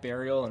death,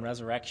 burial, and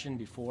resurrection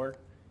before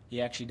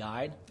he actually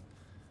died?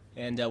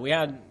 And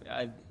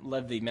I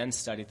led the men's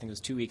study, I think it was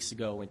 2 weeks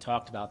ago, we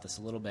talked about this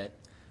a little bit.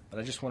 But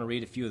I just want to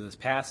read a few of those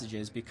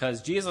passages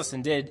because Jesus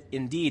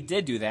indeed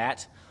did do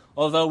that,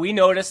 although we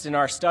noticed in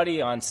our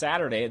study on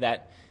Saturday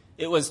that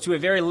it was to a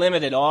very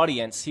limited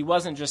audience. He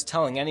wasn't just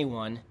telling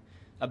anyone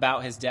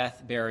about his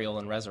death, burial,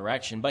 and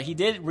resurrection, but he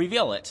did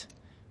reveal it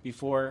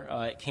before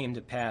it came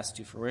to pass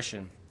to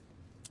fruition.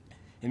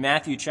 In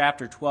Matthew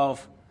chapter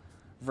 12,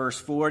 verse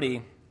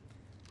 40,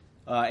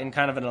 in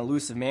kind of an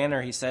elusive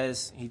manner,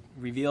 he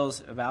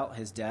reveals about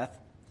his death,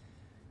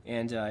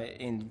 and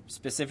in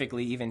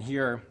specifically even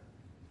here,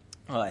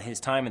 his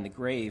time in the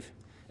grave.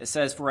 It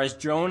says, for as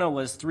Jonah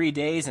was 3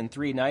 days and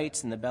 3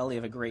 nights in the belly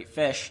of a great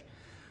fish,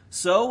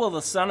 so will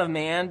the Son of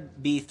Man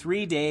be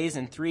 3 days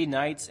and 3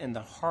 nights in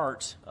the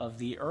heart of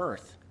the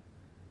earth.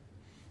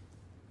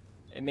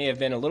 It may have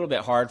been a little bit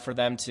hard for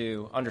them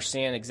to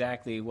understand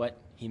exactly what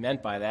he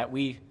meant by that.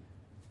 We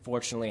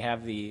fortunately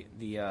have the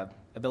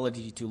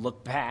ability to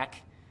look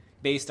back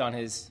based on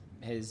his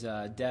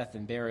death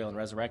and burial and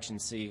resurrection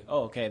and see,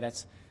 oh, okay,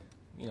 that's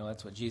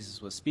what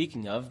Jesus was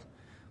speaking of.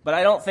 But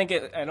I don't think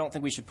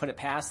we should put it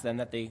past them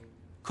that they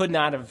could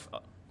not have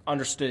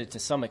understood it to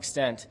some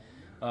extent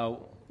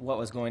what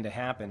was going to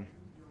happen.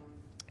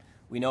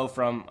 We know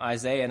from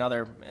Isaiah and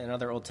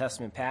other Old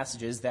Testament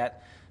passages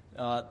that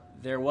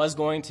there was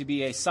going to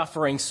be a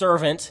suffering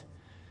servant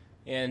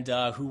and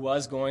who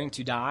was going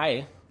to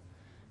die.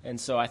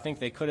 And so I think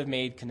they could have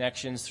made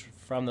connections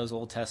from those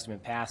Old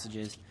Testament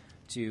passages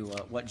to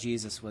what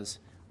Jesus was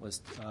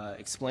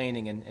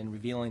explaining and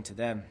revealing to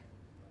them.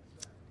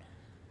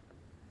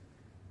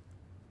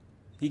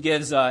 He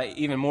gives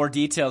even more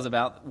details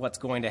about what's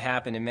going to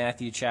happen in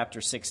Matthew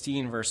chapter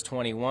 16, verse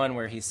 21,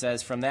 where he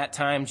says, from that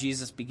time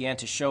Jesus began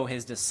to show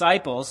his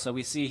disciples, so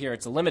we see here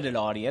it's a limited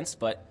audience,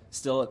 but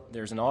still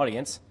there's an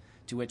audience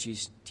to which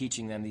he's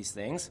teaching them these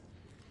things.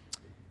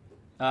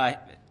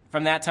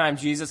 From that time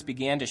Jesus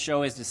began to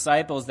show his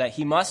disciples that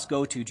he must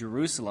go to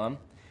Jerusalem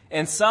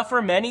and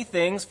suffer many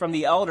things from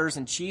the elders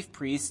and chief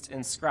priests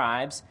and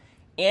scribes,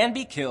 and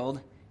be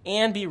killed,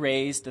 and be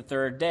raised the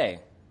third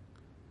day.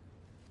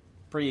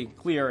 Pretty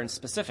clear and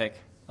specific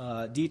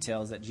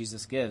details that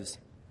Jesus gives.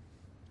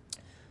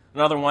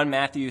 Another one,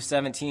 Matthew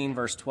 17,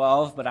 verse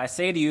 12, but I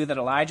say to you that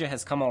Elijah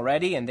has come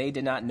already, and they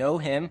did not know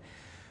him,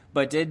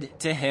 but did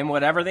to him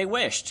whatever they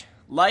wished.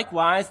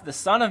 Likewise, the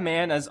Son of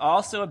Man is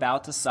also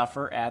about to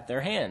suffer at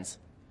their hands.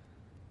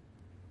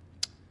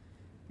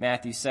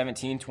 Matthew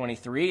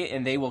 17:23,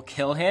 and they will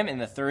kill him,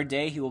 and the third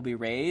day he will be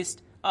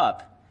raised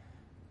up.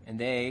 And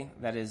they,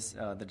 that is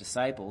the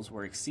disciples,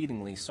 were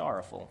exceedingly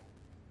sorrowful.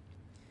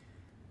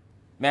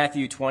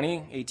 Matthew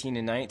 20, 18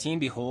 and 19,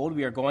 behold,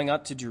 we are going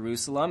up to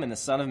Jerusalem, and the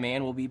Son of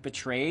Man will be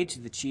betrayed to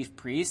the chief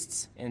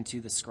priests and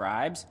to the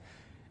scribes,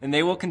 and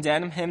they will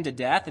condemn him to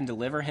death and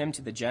deliver him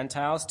to the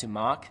Gentiles to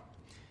mock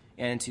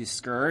and to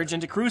scourge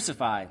and to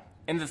crucify.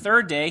 And the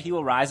third day he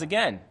will rise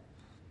again.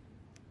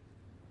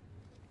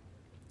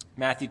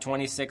 Matthew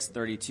 26,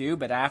 32,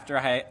 but after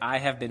I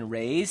have been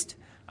raised,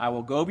 I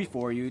will go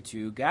before you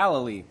to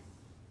Galilee.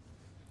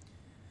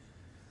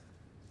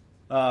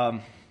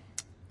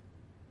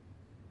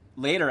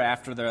 Later,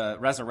 after the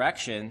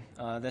resurrection,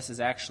 this is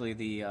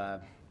actually I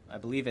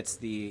believe it's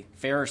the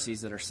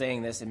Pharisees that are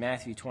saying this in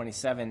Matthew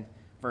 27,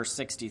 verse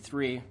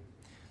 63.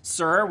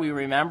 Sir, we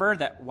remember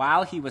that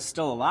while he was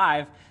still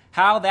alive,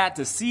 how that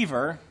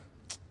deceiver,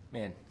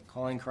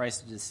 calling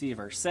Christ a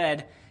deceiver,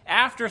 said,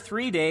 after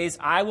 3 days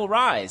I will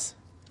rise.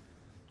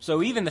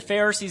 So even the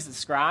Pharisees, the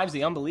scribes,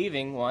 the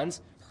unbelieving ones,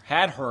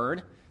 had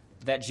heard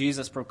that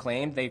Jesus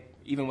proclaimed,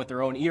 even with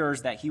their own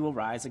ears, that he will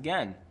rise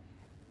again.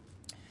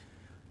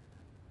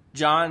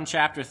 John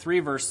chapter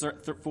 3, verse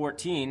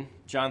 14,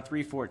 John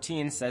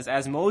 3:14 says,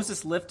 as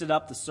Moses lifted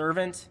up the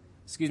serpent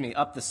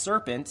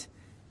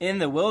in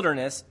the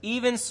wilderness,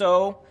 even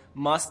so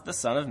must the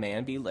Son of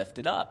Man be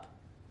lifted up.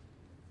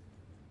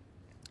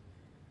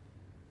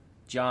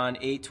 John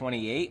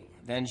 8:28,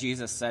 then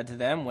Jesus said to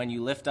them, when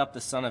you lift up the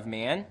Son of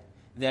Man,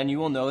 then you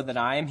will know that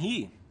I am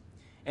he,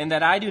 and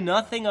that I do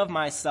nothing of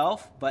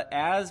myself, but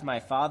as my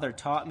Father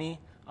taught me,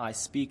 I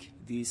speak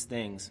these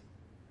things.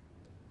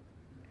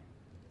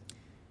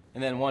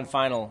 And then one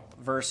final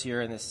verse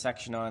here in this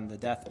section on the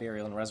death,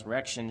 burial, and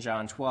resurrection,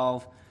 John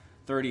 12,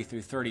 30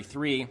 through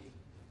 33.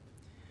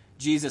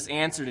 Jesus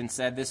answered and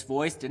said, this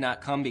voice did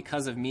not come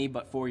because of me,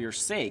 but for your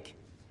sake.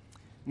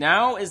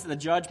 Now is the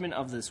judgment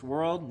of this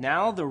world.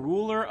 Now the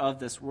ruler of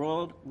this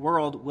world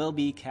will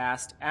be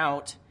cast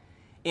out.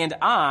 And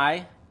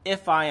I,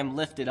 if I am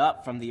lifted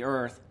up from the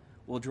earth,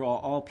 will draw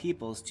all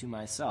peoples to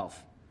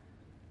myself.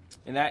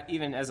 And that,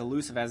 even as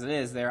elusive as it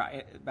is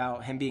there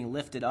about him being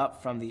lifted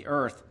up from the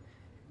earth,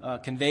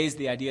 conveys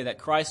the idea that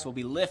Christ will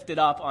be lifted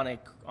up on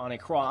a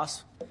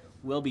cross,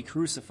 will be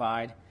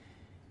crucified,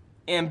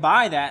 and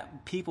by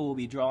that, people will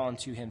be drawn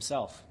to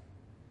himself,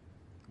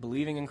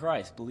 believing in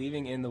Christ,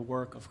 believing in the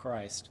work of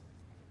Christ.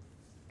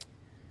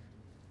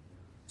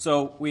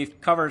 So we've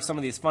covered some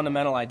of these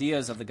fundamental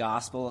ideas of the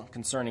gospel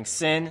concerning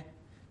sin,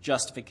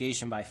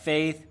 justification by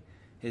faith,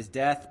 his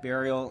death,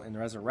 burial, and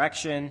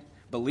resurrection,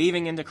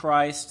 believing into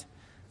Christ.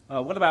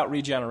 What about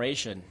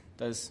regeneration?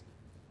 Does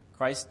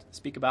Christ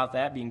speak about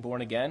that, being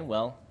born again?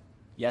 Well,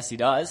 yes, he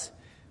does.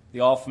 The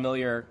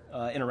all-familiar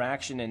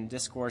interaction and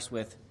discourse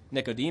with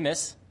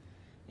Nicodemus.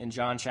 In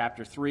John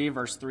chapter 3,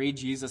 verse 3,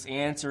 Jesus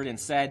answered and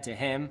said to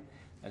him,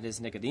 that is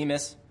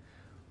Nicodemus,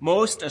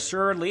 most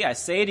assuredly, I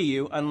say to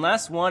you,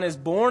 unless one is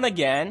born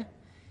again,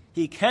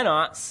 he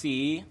cannot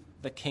see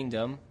the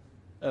kingdom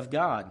of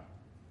God.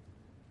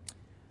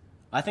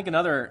 I think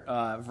another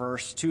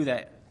verse, too,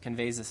 that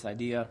conveys this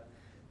idea,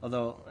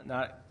 although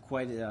not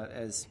quite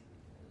as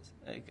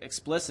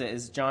explicit,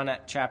 is John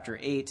chapter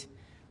 8,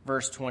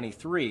 verse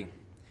 23.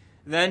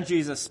 Then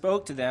Jesus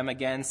spoke to them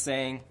again,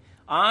 saying,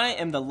 I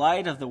am the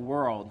light of the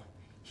world.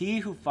 He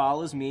who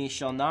follows me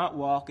shall not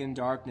walk in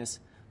darkness,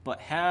 but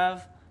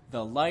have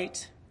the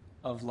light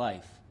of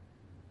life.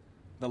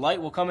 The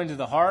light will come into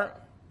the heart.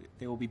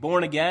 They will be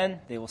born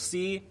again. They will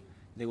see.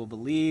 They will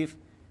believe.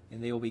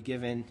 And they will be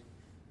given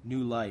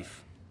new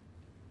life.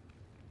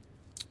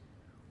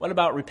 What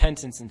about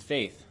repentance and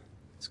faith?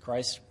 Does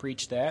Christ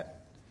preach that?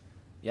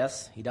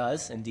 Yes, he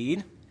does,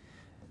 indeed.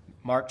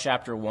 Mark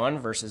chapter 1,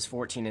 verses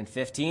 14 and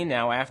 15.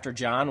 Now after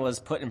John was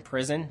put in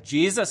prison,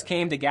 Jesus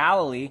came to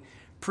Galilee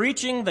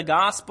preaching the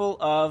gospel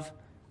of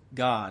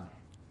God.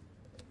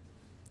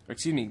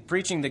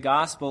 Preaching the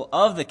gospel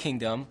of the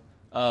kingdom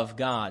of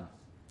God.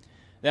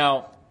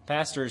 Now,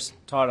 pastors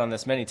taught on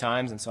this many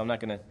times, and so I'm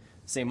not going to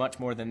say much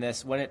more than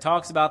this. When it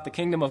talks about the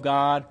kingdom of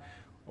God,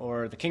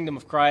 or the kingdom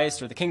of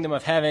Christ, or the kingdom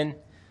of heaven,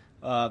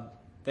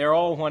 they're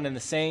all one and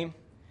the same.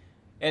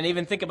 And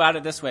even think about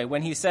it this way.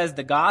 When he says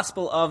the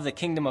gospel of the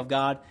kingdom of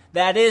God,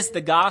 that is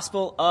the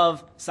gospel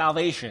of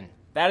salvation.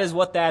 That is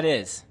what that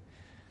is.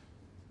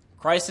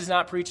 Christ is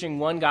not preaching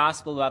one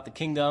gospel about the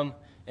kingdom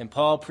and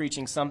Paul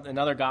preaching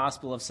another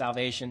gospel of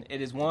salvation.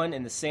 It is one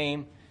and the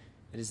same.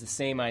 It is the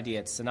same idea.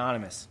 It's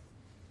synonymous.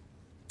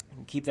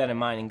 And keep that in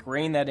mind.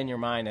 Ingrain that in your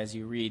mind as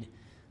you read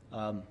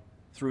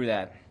through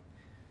that.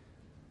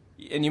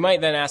 And you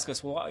might then ask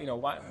us, well,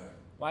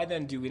 why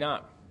then do we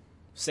not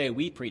say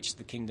we preach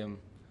the kingdom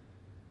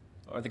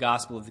or the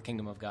gospel of the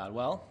kingdom of God?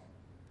 Well,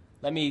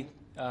 let me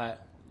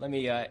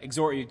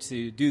exhort you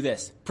to do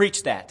this.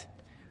 Preach that.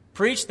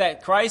 Preach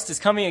that Christ is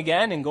coming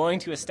again and going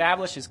to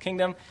establish his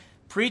kingdom.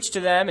 Preach to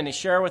them and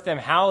share with them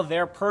how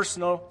their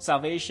personal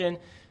salvation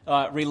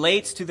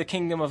relates to the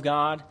kingdom of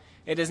God.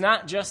 It is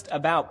not just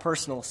about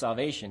personal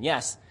salvation.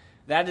 Yes,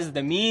 that is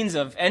the means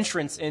of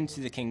entrance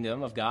into the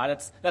kingdom of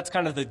God. That's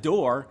kind of the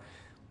door,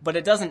 but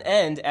it doesn't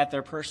end at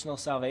their personal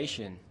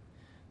salvation.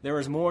 There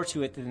is more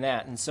to it than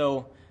that. And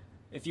so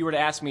if you were to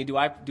ask me,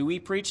 do we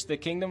preach the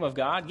kingdom of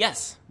God?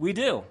 Yes, we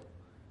do.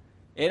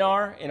 In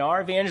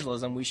our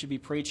evangelism, we should be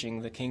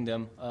preaching the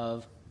kingdom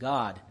of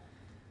God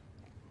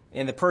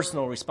and the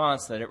personal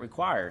response that it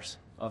requires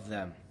of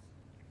them.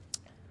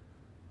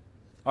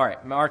 All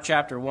right, Mark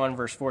chapter 1,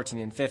 verse 14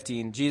 and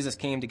 15. Jesus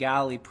came to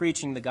Galilee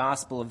preaching the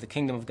gospel of the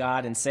kingdom of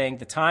God and saying,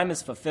 "The time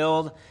is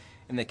fulfilled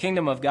and the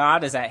kingdom of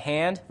God is at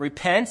hand.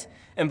 Repent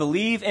and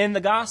believe in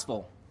the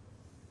gospel."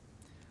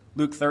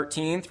 Luke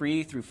 13,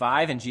 3 through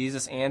 5, and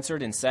Jesus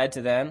answered and said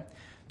to them,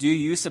 "Do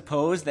you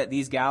suppose that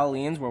these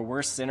Galileans were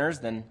worse sinners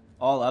than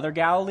all other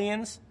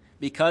Galileans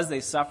because they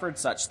suffered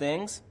such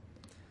things?"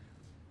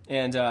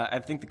 And I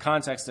think the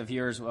context of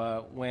here is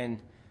when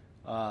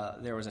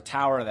there was a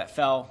tower that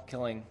fell,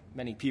 killing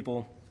many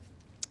people.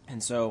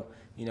 And so,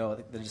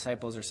 the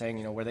disciples are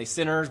saying, were they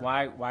sinners?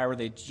 Why were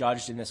they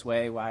judged in this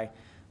way? Why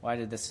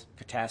did this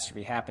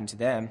catastrophe happen to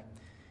them?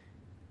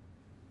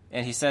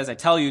 And he says, "I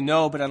tell you,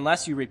 no, but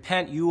unless you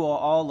repent, you will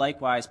all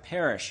likewise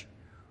perish.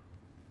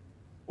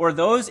 Or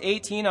those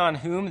 18 on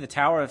whom the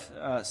tower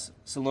of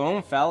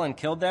Siloam fell and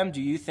killed them,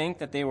 do you think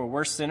that they were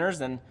worse sinners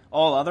than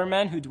all other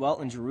men who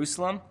dwelt in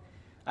Jerusalem?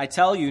 I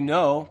tell you,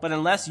 no, but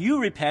unless you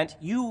repent,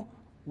 you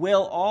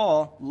will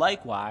all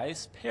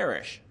likewise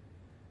perish."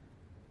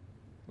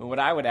 Well, what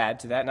I would add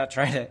to that, not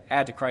trying to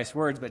add to Christ's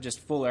words, but just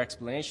fuller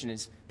explanation,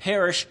 is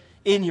perish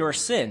in your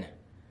sin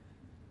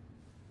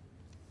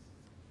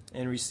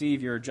and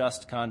receive your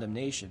just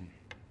condemnation.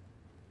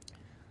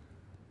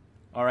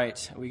 All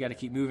right, we got to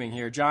keep moving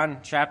here. John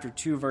chapter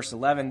 2, verse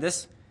 11.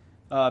 This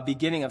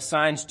beginning of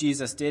signs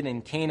Jesus did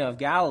in Cana of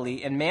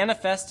Galilee and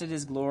manifested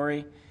his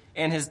glory,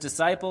 and his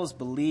disciples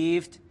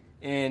believed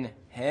in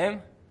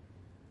him.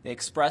 They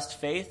expressed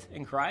faith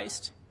in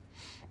Christ.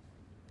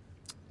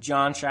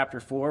 John chapter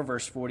 4,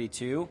 verse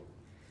 42.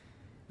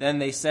 Then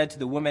they said to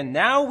the woman,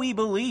 "Now we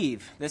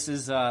believe." This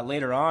is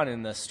later on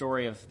in the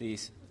story of the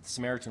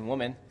Samaritan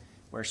woman,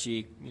 where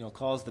she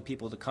calls the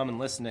people to come and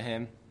listen to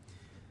him.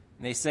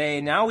 And they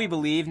say, "Now we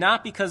believe,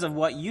 not because of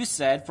what you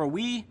said, for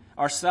we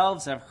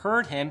ourselves have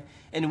heard him,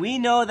 and we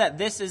know that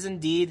this is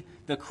indeed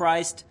the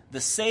Christ,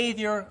 the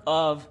Savior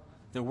of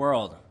the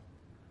world."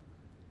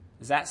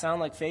 Does that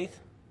sound like faith?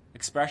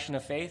 Expression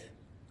of faith?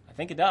 I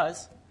think it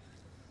does.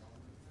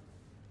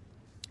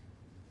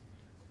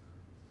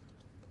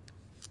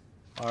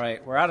 All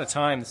right, we're out of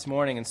time this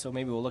morning, and so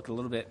maybe we'll look a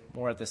little bit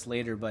more at this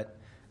later, but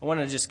I want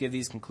to just give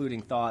these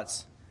concluding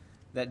thoughts.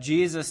 That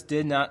Jesus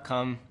did not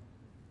come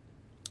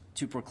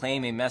to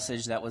proclaim a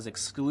message that was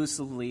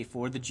exclusively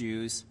for the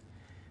Jews,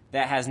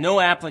 that has no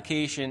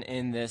application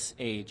in this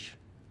age.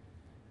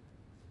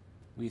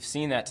 We've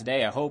seen that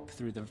today, I hope,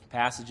 through the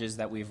passages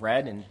that we've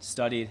read and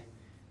studied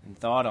and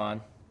thought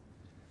on.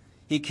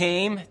 He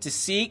came to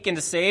seek and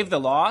to save the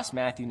lost,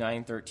 Matthew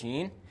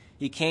 9:13.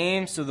 He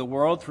came so the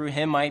world through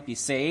him might be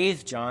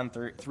saved, John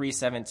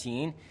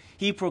 3:17.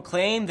 He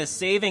proclaimed the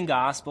saving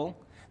gospel,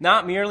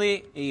 not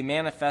merely a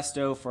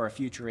manifesto for a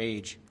future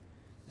age.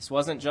 This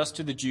wasn't just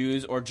to the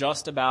Jews or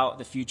just about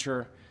the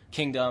future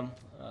kingdom,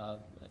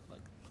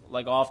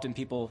 like often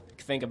people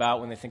think about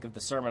when they think of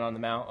the Sermon on the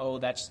Mount. Oh,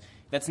 that's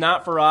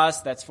not for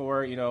us. That's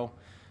for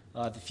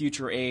the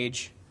future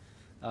age.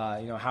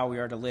 How we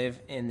are to live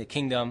in the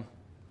kingdom.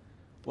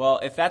 Well,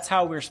 if that's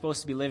how we're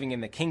supposed to be living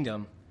in the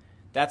kingdom,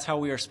 that's how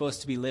we are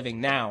supposed to be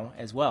living now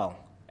as well,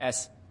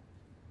 as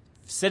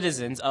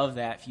citizens of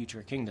that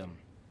future kingdom.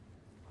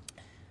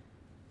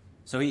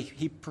 So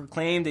he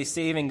proclaimed a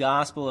saving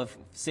gospel of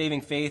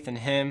saving faith in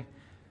him,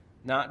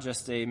 not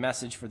just a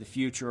message for the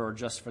future or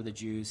just for the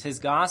Jews. His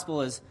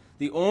gospel is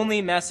the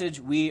only message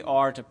we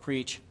are to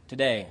preach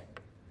today.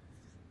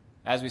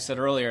 As we said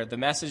earlier, the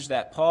message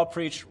that Paul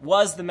preached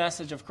was the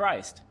message of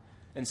Christ.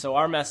 And so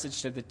our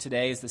message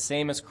today is the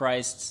same as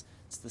Christ's.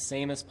 It's the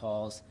same as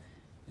Paul's.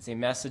 It's a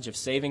message of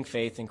saving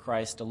faith in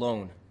Christ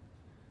alone,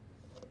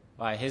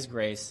 by his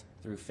grace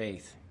through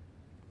faith.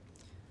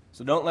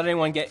 So don't let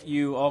anyone get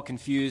you all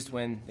confused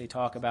when they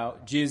talk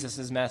about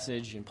Jesus'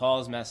 message and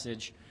Paul's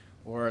message,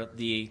 or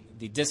the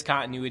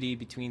discontinuity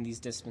between these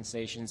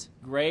dispensations.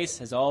 Grace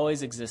has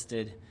always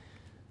existed,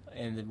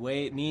 and the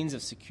means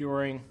of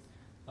securing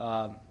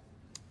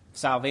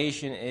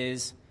salvation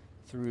is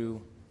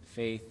through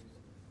faith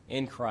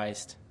in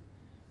Christ.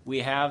 We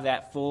have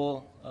that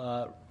full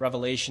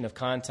revelation of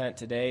content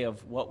today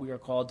of what we are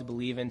called to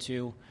believe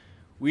into.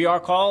 We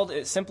are called,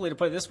 simply to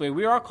put it this way,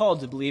 we are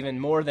called to believe in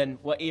more than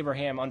what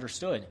Abraham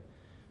understood,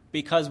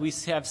 because we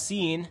have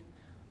seen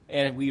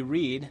and we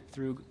read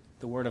through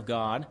the Word of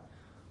God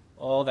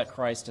all that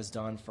Christ has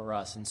done for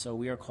us. And so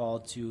we are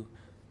called to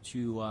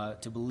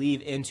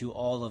believe into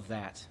all of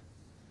that.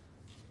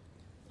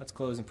 Let's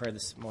close in prayer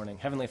this morning.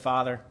 Heavenly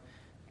Father,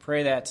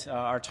 pray that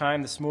our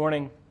time this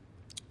morning,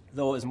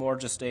 though it is more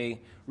just a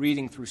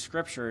reading through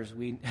Scriptures,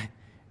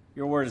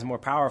 your Word is more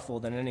powerful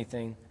than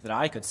anything that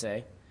I could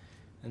say.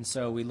 And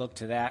so we look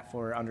to that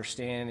for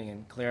understanding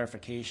and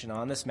clarification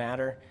on this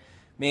matter.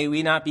 May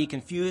we not be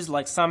confused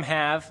like some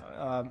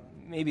have,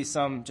 maybe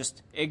some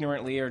just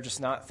ignorantly or just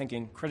not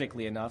thinking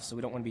critically enough, so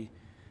we don't want to be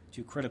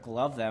too critical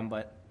of them.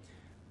 But,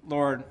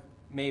 Lord,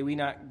 may we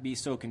not be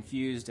so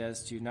confused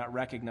as to not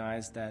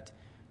recognize that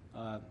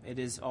it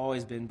has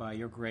always been by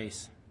your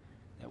grace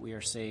that we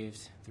are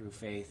saved through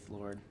faith,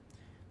 Lord.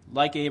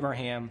 Like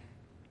Abraham,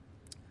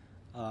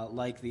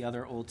 like the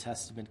other Old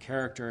Testament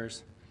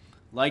characters,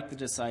 like the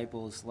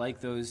disciples, like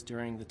those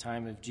during the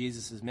time of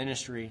Jesus'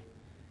 ministry,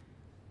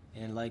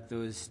 and like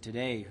those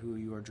today who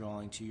you are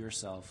drawing to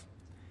yourself.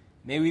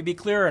 May we be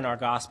clear in our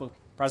gospel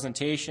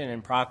presentation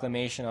and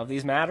proclamation of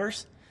these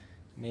matters.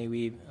 May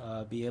we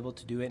be able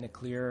to do it in a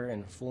clear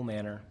and full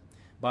manner.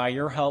 By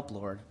your help,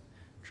 Lord,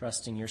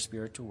 trusting your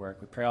Spirit to work.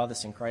 We pray all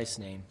this in Christ's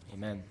name.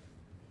 Amen.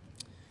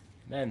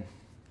 Amen.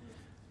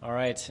 All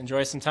right.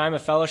 Enjoy some time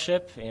of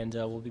fellowship, and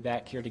we'll be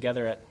back here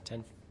together at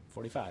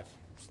 10:45.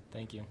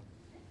 Thank you.